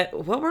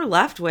 but what we're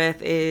left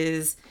with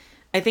is,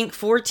 I think,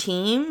 4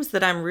 teams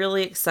that I'm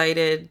really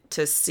excited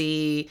to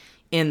see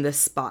in the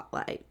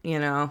spotlight,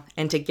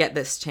 and to get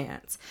this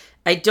chance.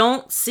 I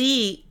don't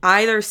see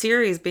either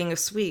series being a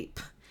sweep.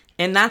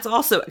 and that's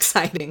also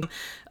exciting.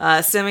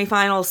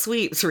 Semifinal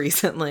sweeps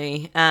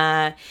recently.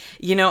 I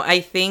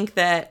think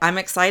that I'm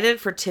excited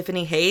for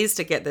Tiffany Hayes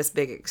to get this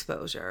big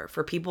exposure,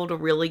 for people to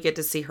really get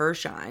to see her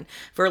shine,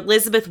 for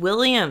Elizabeth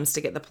Williams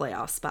to get the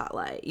playoff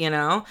spotlight,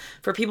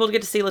 for people to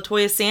get to see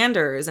LaToya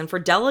Sanders, and for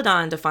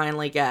Deladon to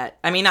finally get,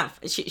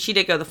 she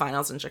did go to the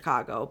finals in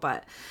Chicago,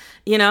 but,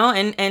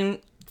 and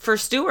for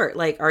Stewart,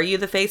 like, are you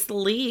the face of the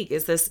league?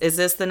 Is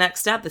this the next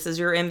step? This is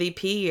your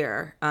MVP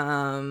year,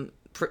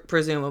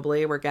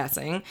 presumably, we're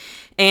guessing,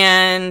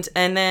 and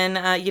then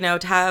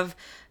to have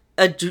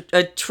a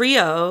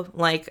trio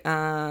like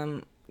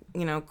Griner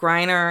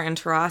and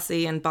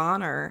Taurasi and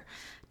Bonner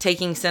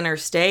taking center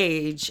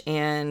stage,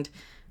 and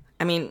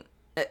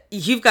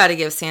you've got to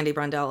give Sandy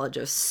Brundella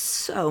just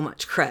so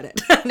much credit.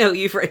 I know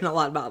you've written a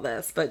lot about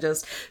this, but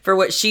just for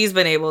what she's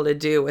been able to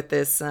do with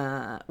this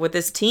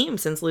team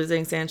since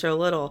losing Sancho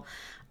Little.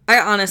 I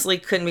honestly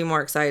couldn't be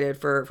more excited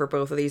for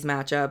both of these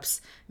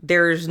matchups.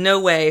 There's no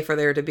way for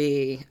there to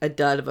be a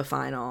dud of a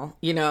final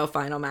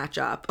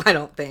matchup. I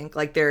don't think.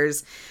 Like,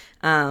 there's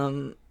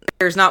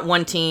not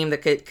one team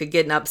that could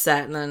get an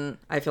upset and then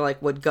I feel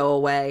like would go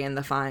away in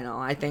the final.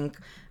 I think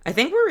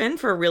we're in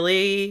for a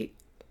really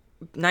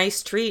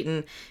nice treat,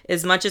 and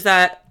as much as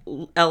that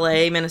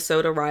LA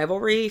Minnesota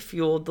rivalry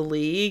fueled the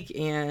league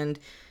and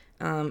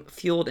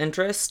fueled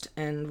interest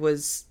and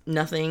was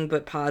nothing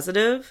but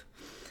positive,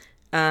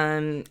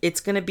 it's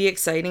going to be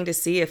exciting to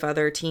see if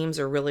other teams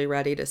are really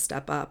ready to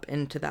step up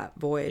into that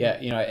void. Yeah,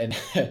 and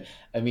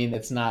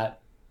it's not,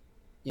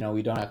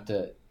 we don't have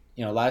to,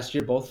 last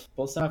year both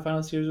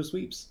semifinal series were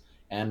sweeps,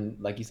 and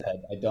like you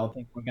said, I don't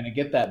think we're going to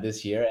get that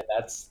this year, and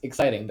that's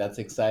exciting. That's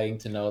exciting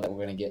to know that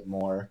we're going to get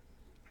more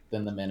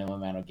than the minimum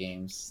amount of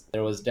games.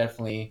 There was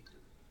definitely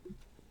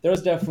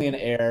an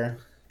air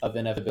of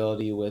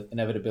inevitability with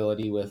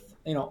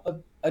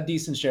a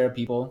decent share of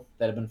people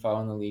that have been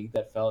following the league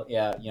that felt,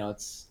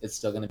 it's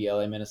still going to be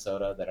LA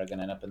Minnesota that are going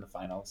to end up in the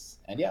finals.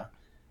 And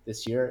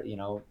this year,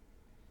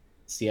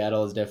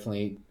 Seattle has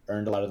definitely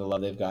earned a lot of the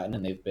love they've gotten,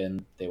 and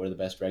they were the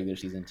best regular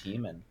season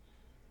team. And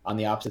on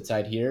the opposite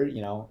side here,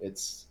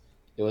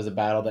 it was a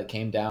battle that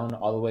came down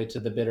all the way to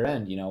the bitter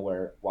end,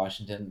 where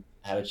Washington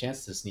had a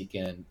chance to sneak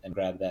in and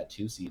grab that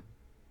 2 seed.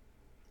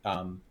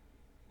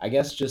 I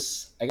guess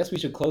we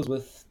should close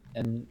with,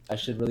 and I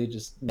should really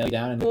just nail you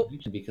down in the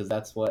prediction, because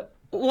that's what.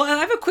 Well, I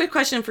have a quick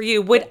question for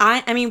you. Would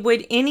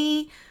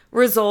any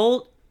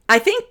result, I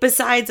think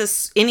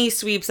besides any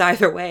sweeps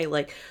either way,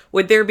 like,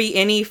 would there be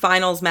any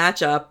finals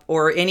matchup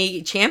or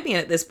any champion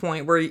at this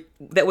point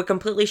that would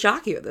completely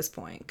shock you at this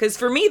point? Because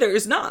for me,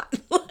 there's not.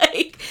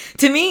 Like,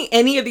 to me,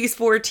 any of these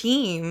 4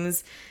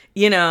 teams,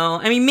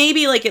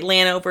 maybe like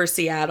Atlanta over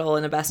Seattle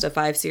in a best of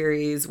 5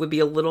 series would be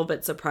a little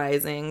bit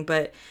surprising,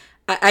 but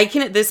I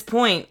can, at this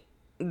point,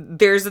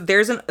 there's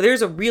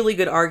a really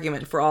good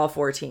argument for all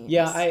 4 teams.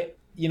 Yeah,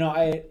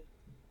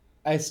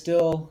 I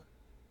still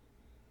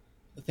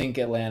think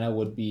Atlanta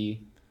would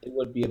be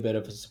a bit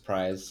of a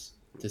surprise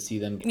to see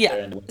them get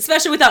there and win.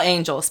 Especially without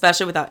Angel.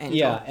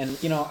 Yeah, and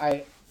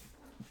I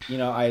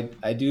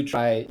do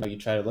try. You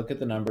try to look at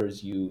the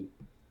numbers. You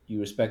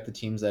respect the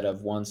teams that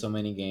have won so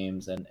many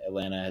games, and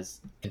Atlanta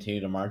has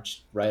continued to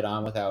march right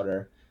on without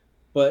her.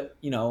 But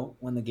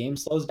when the game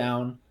slows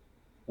down,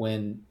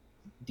 when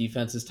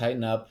defenses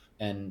tighten up,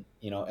 and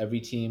every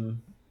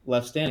team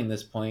left standing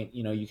this point,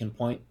 you can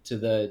point to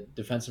the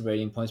defensive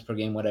rating, points per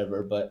game,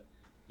 whatever, but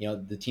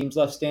the teams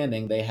left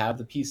standing, they have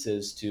the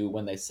pieces to,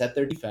 when they set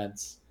their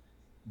defense,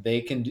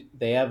 they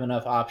have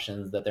enough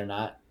options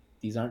that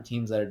these aren't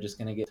teams that are just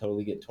going to get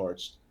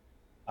torched,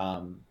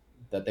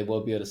 that they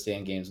will be able to stay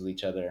in games with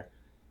each other.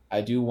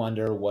 I do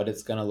wonder what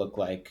it's going to look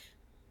like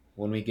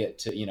when we get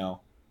to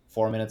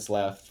 4 minutes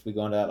left, we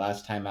go into that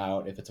last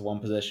timeout. If it's a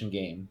 1-possession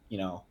game,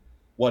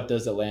 what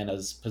does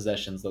Atlanta's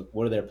possessions look?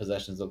 What do their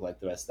possessions look like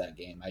the rest of that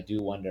game? I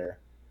do wonder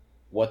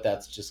what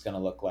that's just going to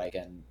look like,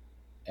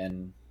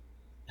 and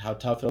how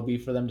tough it'll be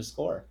for them to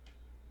score.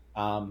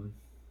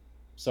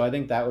 So I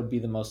think that would be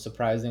the most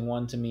surprising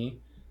one to me.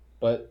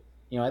 But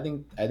I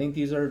think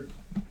these are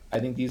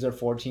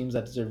 4 teams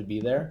that deserve to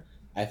be there.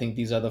 I think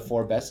these are the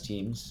 4 best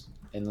teams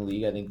in the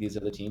league. I think these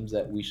are the teams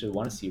that we should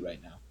want to see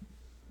right now.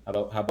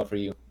 How about for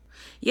you?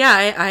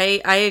 Yeah,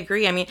 I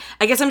agree.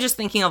 I guess I'm just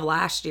thinking of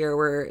last year,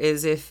 where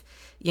is if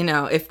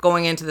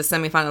going into the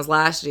semifinals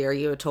last year,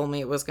 you had told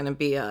me it was going to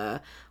be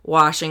a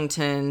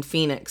Washington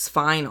Phoenix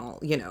final,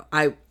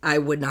 I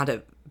would not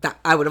have.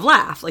 I would have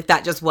laughed. Like,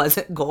 that just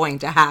wasn't going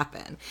to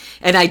happen.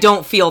 And I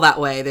don't feel that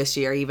way this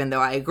year, even though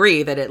I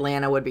agree that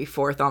Atlanta would be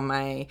 4th on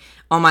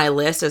my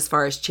list as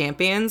far as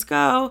champions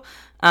go.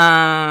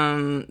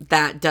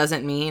 That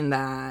doesn't mean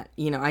that,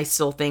 I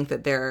still think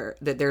that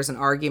there's an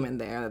argument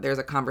there, that there's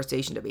a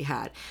conversation to be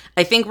had.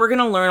 I think we're going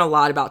to learn a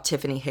lot about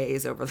Tiffany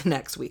Hayes over the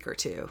next week or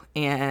two.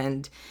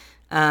 And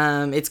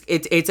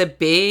it's a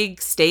big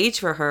stage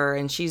for her,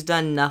 and she's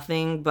done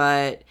nothing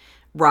but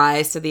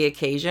rise to the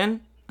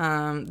occasion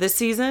this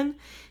season.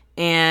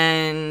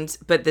 And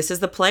but this is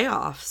the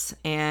playoffs,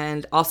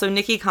 and also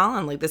Nikki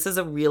Collin, like this is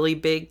a really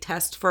big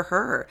test for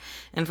her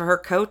and for her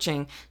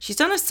coaching. She's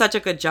done such a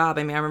good job.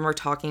 I mean, I remember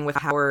talking with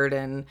Howard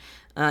and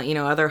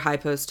other high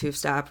post two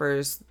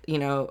staffers,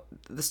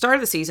 the start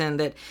of the season,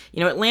 that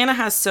Atlanta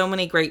has so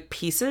many great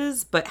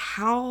pieces, but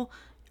how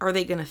are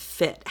they going to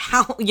fit?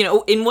 How,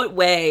 in what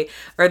way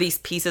are these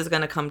pieces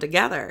going to come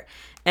together?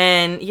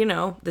 And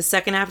the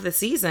second half of the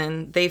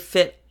season, they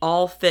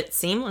all fit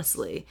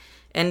seamlessly.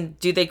 And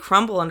do they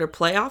crumble under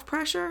playoff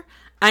pressure?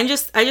 I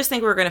just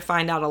think we're going to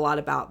find out a lot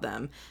about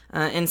them.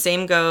 And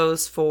same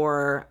goes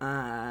for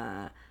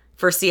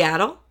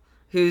Seattle,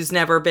 who's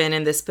never been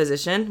in this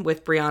position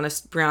with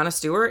Brianna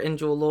Stewart and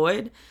Jewel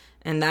Lloyd,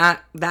 and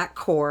that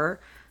core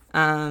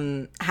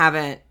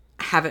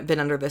haven't been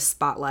under this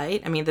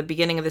spotlight. I mean, the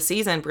beginning of the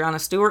season, Brianna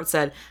Stewart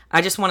said,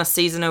 "I just want a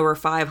season over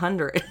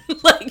 500."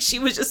 Like she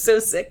was just so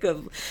sick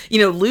of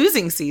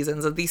losing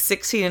seasons, of these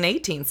 16 and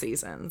 18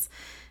 seasons.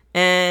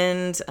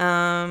 And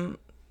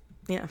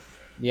yeah.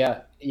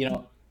 Yeah,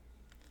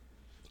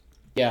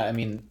 yeah. I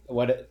mean,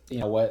 what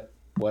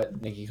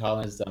Nikki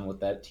Collins has done with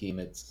that team,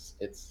 it's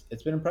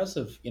been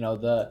impressive.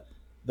 The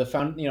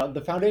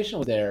foundation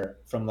was there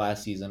from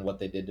last season. What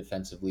they did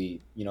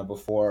defensively,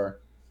 before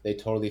they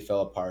totally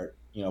fell apart.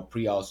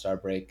 Pre All-Star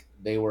break,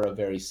 they were a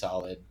very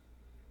solid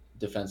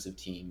defensive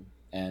team,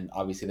 and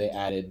obviously they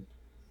added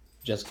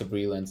Jessica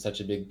Breland, such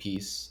a big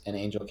piece, and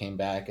Angel came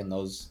back, and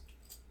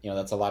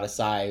that's a lot of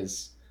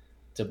size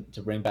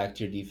to bring back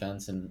to your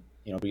defense, and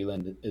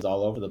Breland is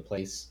all over the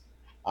place,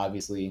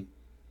 obviously,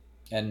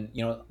 and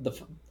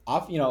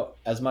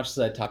as much as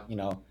I talk,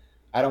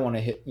 I don't want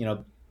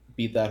to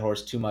beat that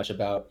horse too much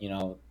about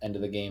end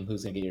of the game,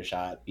 who's gonna get your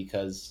shot,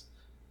 because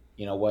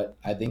what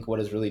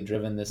has really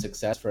driven the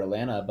success for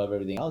Atlanta above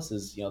everything else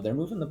is they're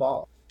moving the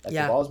ball. Like the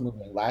Yeah. ball's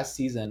moving. Last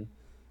season,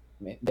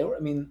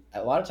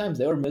 a lot of times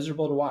they were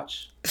miserable to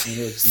watch. I mean,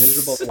 it was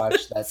miserable to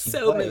watch that team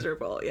So play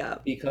miserable. Yeah.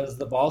 because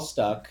the ball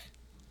stuck,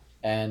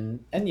 and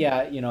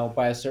yeah,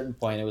 by a certain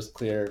point, it was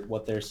clear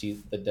what the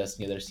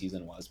destiny of their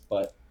season was.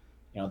 But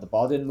the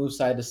ball didn't move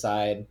side to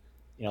side.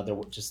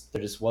 There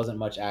just wasn't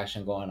much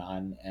action going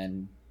on,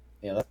 and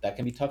that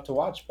can be tough to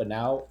watch. But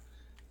now,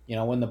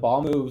 when the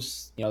ball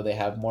moves, they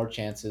have more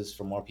chances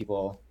for more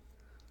people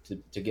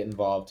to get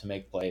involved, to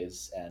make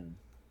plays, and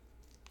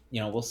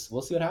we'll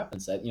see what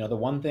happens. The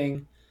one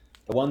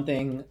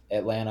thing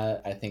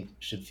Atlanta, I think,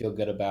 should feel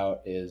good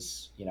about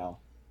is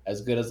as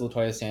good as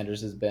Latoya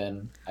Sanders has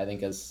been. I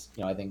think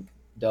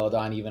Della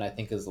Don, even, I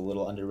think, is a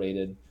little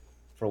underrated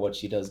for what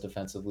she does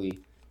defensively.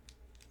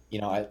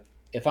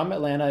 If I'm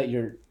Atlanta,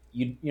 you're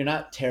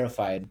not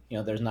terrified.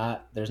 There's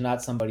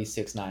not somebody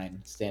 6'9"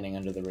 standing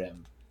under the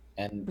rim,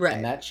 and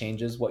Right. that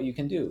changes what you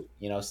can do.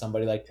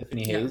 Somebody like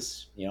Tiffany Yeah.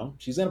 Hayes,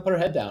 she's gonna put her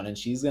head down, and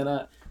she's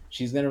gonna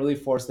really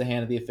force the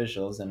hand of the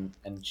officials, and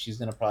she's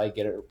gonna probably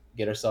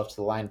get herself to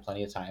the line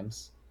plenty of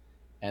times,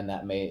 and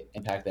that may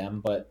impact them.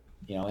 But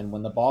and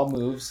when the ball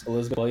moves,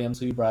 Elizabeth Williams,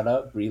 who you brought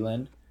up,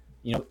 Breland,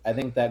 I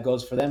think that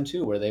goes for them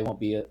too, where they won't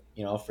be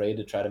afraid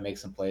to try to make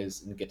some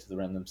plays and get to the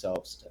rim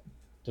themselves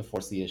to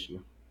force the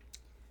issue.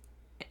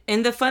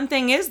 And the fun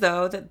thing is,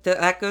 though,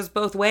 that goes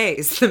both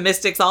ways. The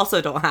Mystics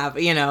also don't have,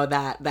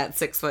 that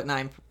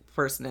 6'9"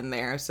 person in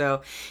there,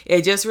 so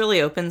it just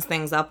really opens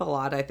things up a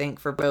lot, I think,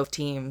 for both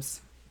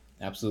teams.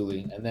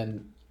 Absolutely. And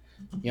then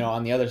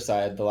on the other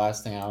side, the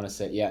last thing I want to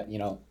say, yeah,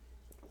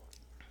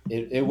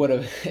 it would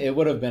have it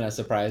would have been a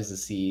surprise to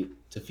see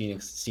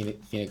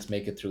Phoenix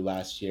make it through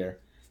last year.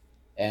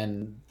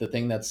 And the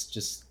thing that's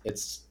just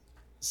it's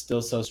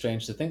still so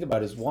strange to think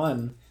about is,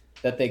 one,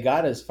 that they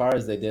got as far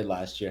as they did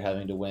last year,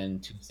 having to win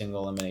two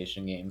single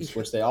elimination games, Yeah.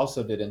 which they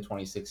also did in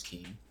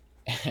 2016.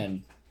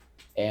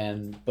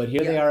 And but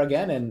here they Yeah. are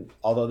again, and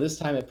although this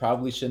time it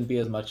probably shouldn't be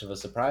as much of a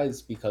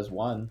surprise, because,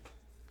 one,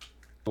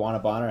 Juana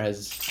Bonner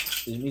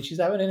she's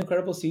having an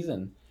incredible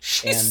season,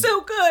 She's and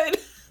so good.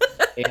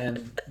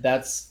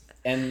 that's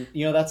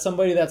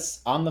somebody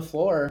that's on the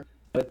floor.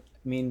 But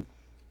I mean,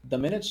 the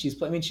minutes she's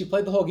played. I mean, she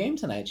played the whole game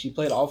tonight. She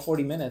played all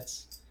 40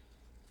 minutes.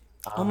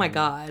 Oh my Um,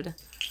 God.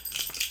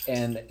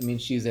 and I mean,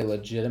 she's a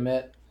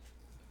legitimate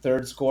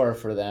third scorer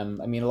for them.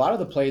 I mean, a lot of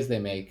the plays they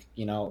make,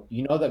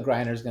 that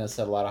Griner's going to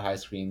set a lot of high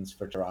screens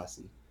for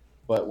Tarasi,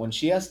 but when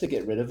she has to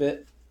get rid of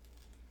it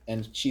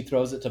and she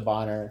throws it to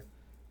Bonner,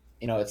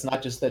 it's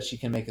not just that she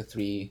can make a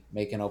three,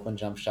 make an open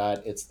jump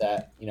shot. It's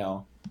that,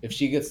 if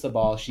she gets the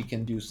ball, she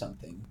can do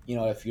something.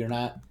 If you're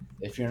not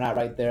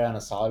right there on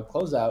a solid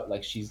closeout,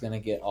 like, she's gonna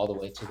get all the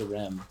way to the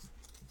rim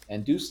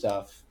and do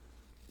stuff.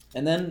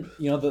 And then,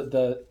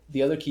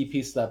 the other key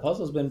piece of that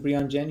puzzle has been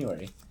Breon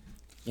January.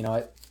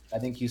 I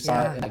think you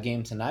saw it Yeah. in that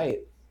game tonight,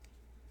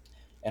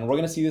 and we're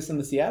gonna see this in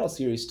the Seattle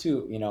series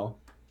too.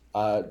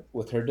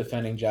 With her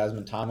defending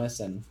Jasmine Thomas,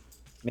 and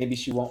maybe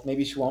she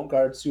won't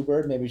guard Sue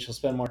Bird. Maybe she'll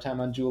spend more time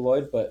on Jewel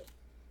Lloyd, but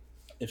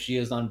if she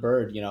is on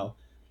Bird,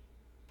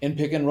 in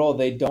pick and roll,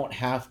 they don't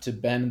have to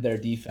bend their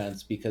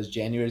defense, because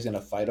January's going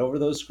to fight over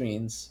those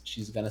screens.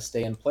 She's going to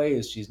stay in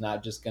plays. She's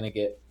not just going to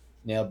get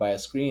nailed by a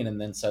screen and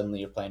then suddenly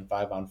you're playing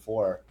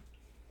 5-on-4.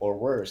 or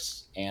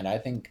worse. And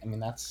I mean,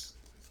 that's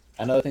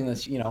another thing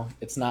that's,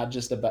 it's not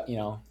just about,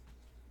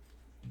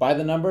 by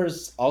the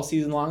numbers all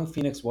season long,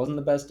 Phoenix wasn't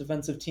the best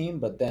defensive team,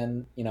 but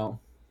then,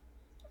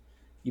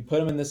 you put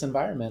them in this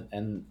environment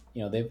and,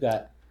 they've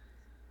got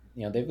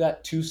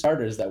two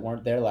starters that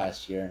weren't there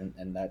last year.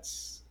 And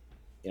that's,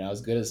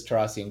 as good as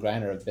Tarasi and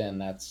Griner have been,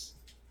 that's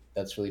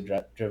really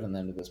driven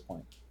them to this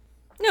point.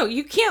 No,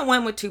 you can't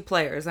win with two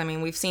players. I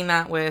mean, we've seen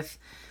that with,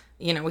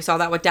 we saw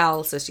that with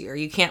Dallas this year.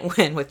 You can't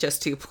win with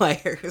just two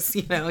players.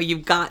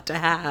 You've got to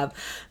have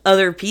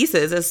other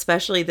pieces,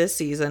 especially this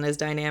season, as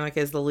dynamic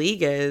as the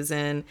league is.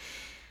 And,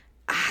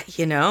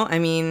 I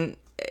mean,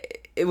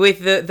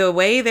 with the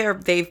way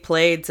they've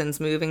played since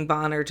moving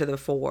Bonner to the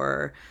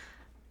 4,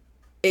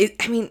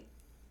 I mean,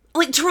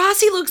 like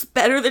Tarasi looks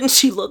better than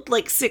she looked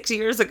like 6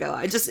 years ago.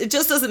 It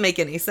just doesn't make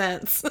any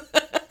sense.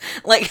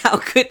 Like how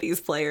good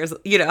these players,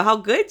 how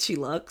good she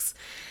looks.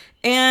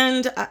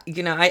 And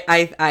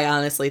I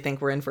honestly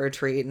think we're in for a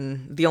treat,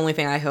 and the only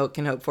thing I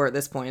can hope for at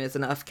this point is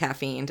enough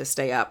caffeine to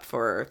stay up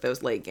for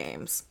those late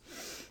games.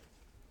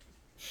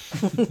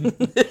 All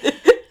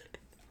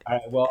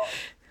right, well,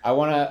 I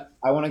want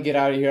to get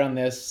out of here on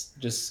this.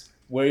 Just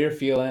where you're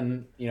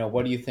feeling,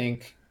 what do you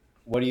think?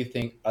 What do you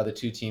think are the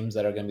two teams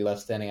that are going to be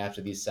left standing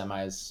after these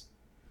semis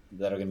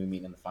that are going to be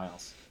meeting in the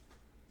finals?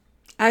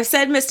 I've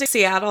said Mystic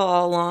Seattle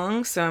all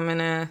along, so I'm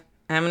gonna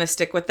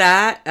stick with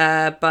that.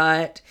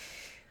 But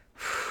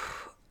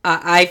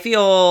I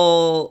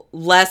feel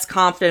less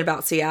confident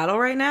about Seattle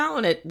right now,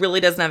 and it really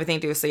doesn't have anything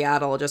to do with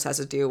Seattle. It just has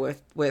to do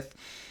with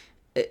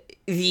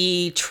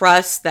the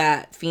trust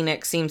that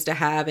Phoenix seems to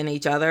have in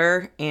each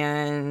other,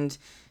 and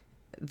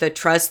the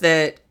trust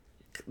that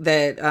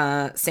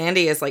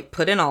Sandy has like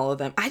put in all of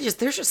them.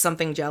 There's just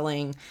something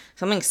gelling,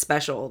 something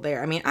special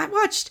there. I mean, I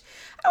watched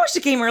a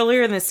game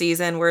earlier in the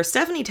season where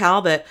Stephanie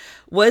Talbot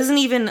wasn't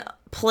even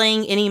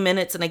playing any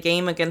minutes in a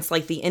game against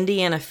like the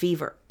Indiana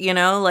Fever,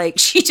 like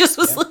she just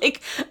was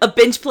like a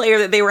bench player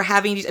that they were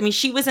having. I mean,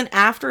 she was an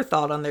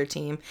afterthought on their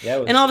team.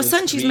 Yeah, and all of a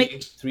sudden she's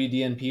making 3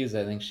 DNPs.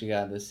 I think she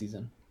got this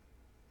season.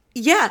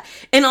 Yeah,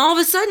 and all of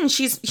a sudden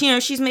she's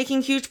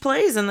making huge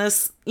plays in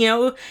this,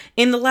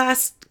 in the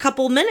last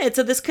couple minutes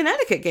of this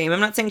Connecticut game.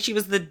 I'm not saying she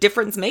was the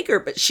difference maker,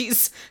 but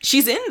she's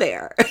in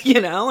there,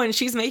 and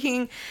she's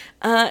making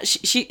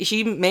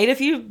she made a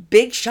few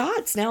big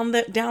shots down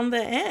the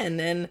end,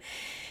 and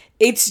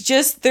it's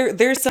just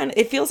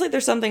it feels like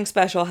there's something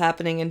special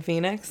happening in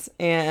Phoenix,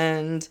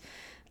 and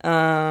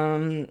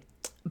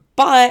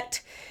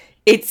but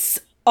it's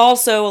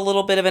also a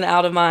little bit of an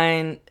out of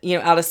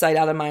sight,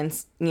 out of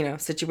mind,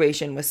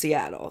 situation with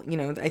Seattle.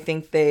 I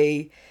think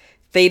they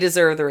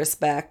deserve the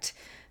respect.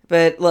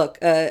 But look,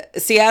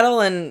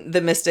 Seattle and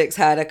the Mystics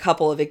had a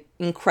couple of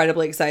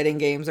incredibly exciting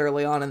games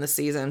early on in the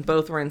season.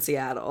 Both were in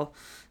Seattle.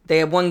 They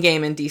had one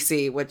game in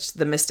DC, which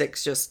the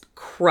Mystics just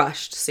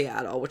crushed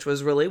Seattle, which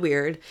was really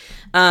weird.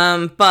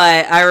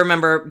 But I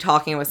remember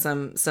talking with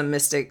some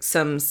Mystics,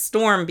 some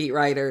Storm beat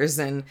writers,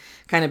 and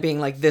kind of being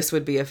like, this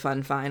would be a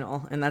fun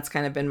final. And that's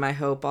kind of been my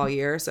hope all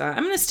year. So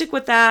I'm going to stick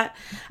with that.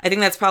 I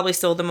think that's probably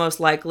still the most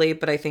likely,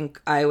 but I think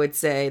I would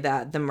say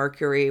that the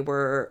Mercury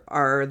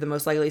are the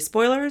most likely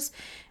spoilers.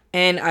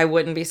 And I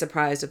wouldn't be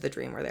surprised if the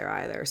Dream were there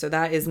either. So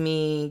that is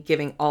me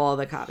giving all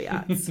the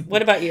caveats.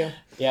 What about you?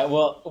 Yeah,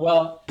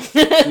 well,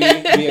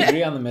 we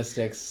agree on the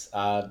Mystics.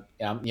 I'm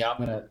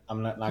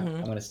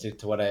gonna stick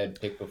to what I had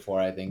picked before.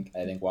 I think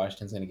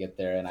Washington's gonna get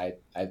there, and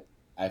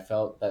I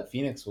felt that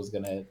Phoenix was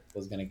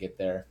gonna get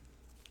there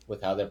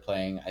with how they're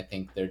playing. I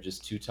think they're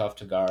just too tough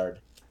to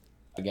guard.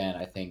 Again,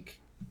 I think,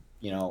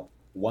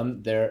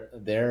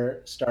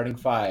 their starting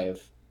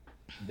 5,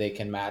 they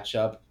can match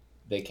up,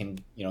 they can,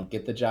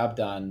 get the job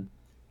done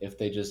if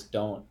they just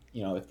don't,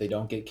 if they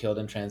don't get killed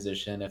in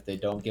transition, if they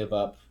don't give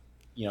up,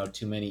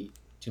 too many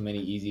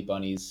easy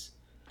bunnies,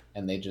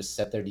 and they just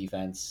set their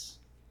defense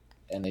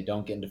and they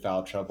don't get into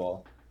foul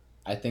trouble.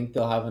 I think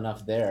they'll have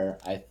enough there.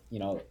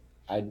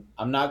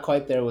 I'm not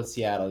quite there with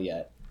Seattle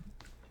yet.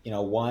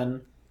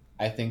 One,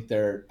 I think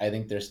their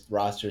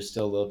roster is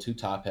still a little too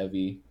top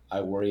heavy.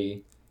 I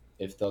worry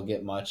if they'll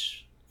get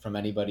much from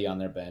anybody on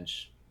their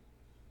bench.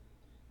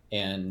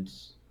 And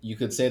you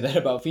could say that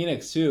about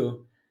Phoenix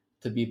too,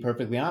 to be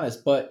perfectly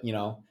honest. But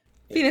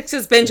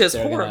Phoenix's bench if is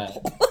they're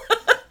horrible.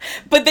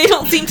 But they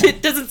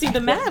it doesn't seem to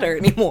matter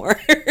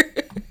anymore.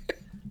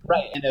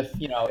 Right, and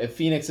if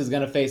Phoenix is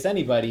going to face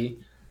anybody,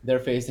 they're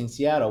facing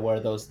Seattle,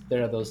 where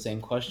there are those same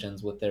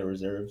questions with their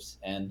reserves.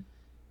 And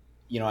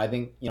I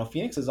think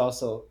Phoenix is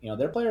also,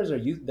 their players are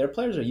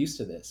used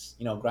to this.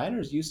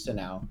 Griner's used to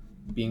now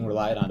being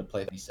relied on to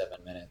play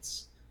 37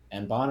 minutes,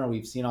 and Bonner,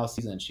 we've seen all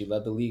season, she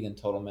led the league in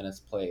total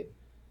minutes played.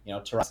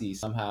 Tarasi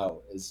somehow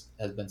has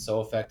been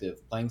so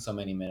effective playing so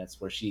many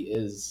minutes, where she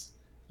is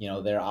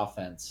their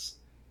offense.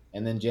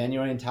 And then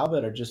January and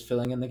Talbot are just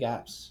filling in the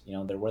gaps.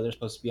 They're where they're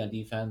supposed to be on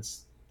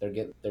defense.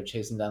 They're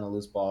chasing down the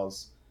loose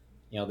balls.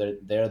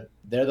 They're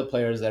the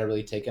players that are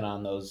really taking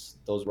on those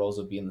roles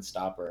of being the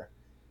stopper.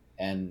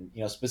 And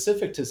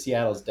specific to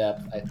Seattle's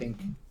depth, I think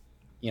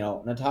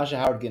Natasha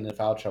Howard getting into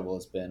foul trouble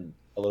has been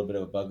a little bit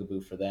of a bugaboo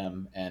for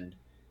them. And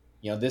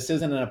this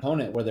isn't an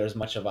opponent where there's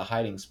much of a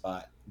hiding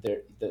spot.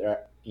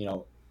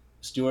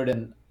 Stewart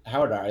and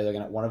Howard are either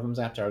one of them's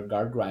going to have to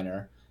guard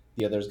Griner,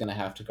 the other's going to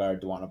have to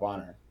guard DeWanna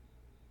Bonner,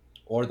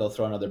 or they'll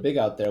throw another big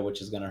out there,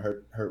 which is going to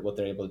hurt what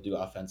they're able to do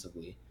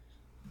offensively.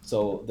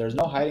 So there's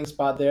no hiding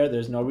spot there.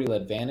 There's no real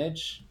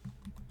advantage.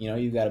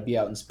 You got to be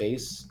out in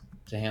space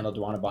to handle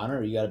DeWanna Bonner,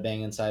 or you got to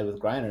bang inside with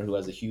Griner, who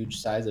has a huge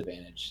size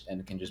advantage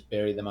and can just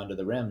bury them under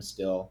the rim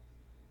still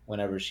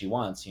whenever she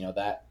wants.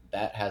 That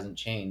hasn't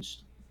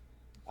changed.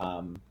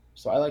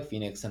 So I like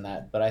Phoenix in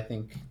that, but I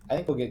think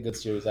we'll get good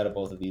series out of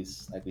both of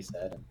these, like we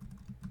said,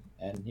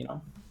 and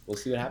we'll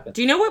see what happens.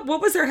 Do you know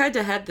what was their head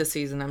to head this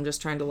season? I'm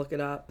just trying to look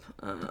it up.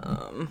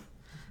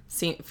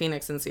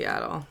 Phoenix and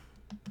Seattle.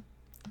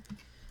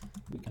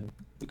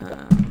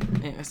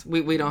 Anyways,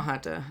 we don't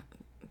have to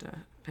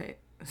pay.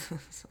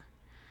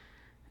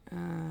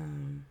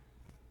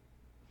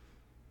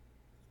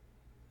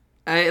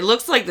 It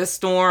looks like the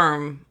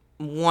Storm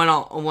went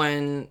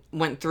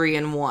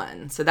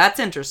 3-1, so that's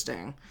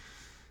interesting.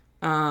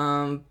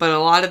 But a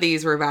lot of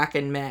these were back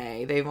in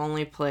May. They've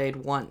only played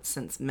once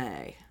since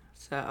May,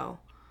 so.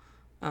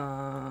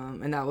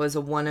 And that was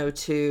a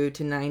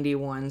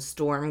 102-91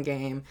 Storm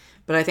game.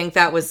 But I think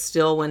that was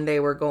still when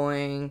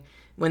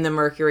the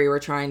Mercury were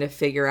trying to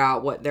figure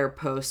out what their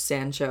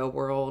post-Sancho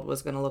world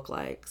was going to look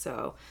like.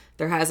 So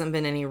there hasn't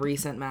been any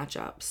recent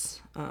matchups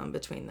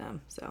between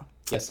them. So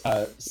yes,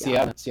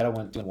 Seattle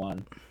went 2-1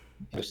 in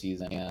their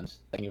season, and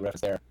like you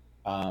referenced there,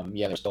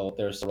 they're still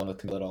running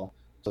with Little,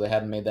 so they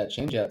hadn't made that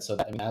change yet. So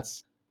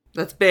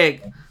that's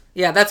big.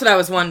 Yeah, that's what I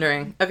was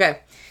wondering.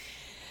 Okay.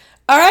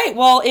 All right,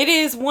 well, it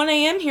is 1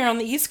 a.m. here on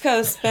the East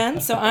Coast, Ben,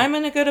 so I'm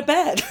going to go to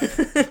bed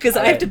because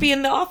I have to be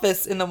in the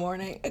office in the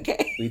morning.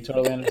 Okay. We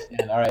totally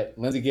understand. All right,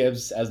 Lindsay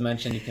Gibbs, as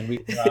mentioned, you can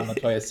reach her on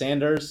Latoya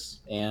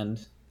Sanders, and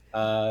we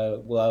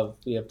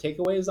have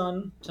takeaways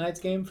on tonight's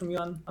game from you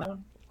on that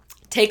one?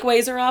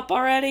 Takeaways are up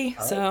already,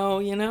 so,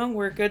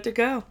 we're good to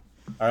go.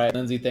 All right,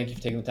 Lindsay, thank you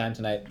for taking the time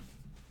tonight.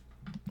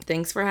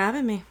 Thanks for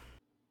having me.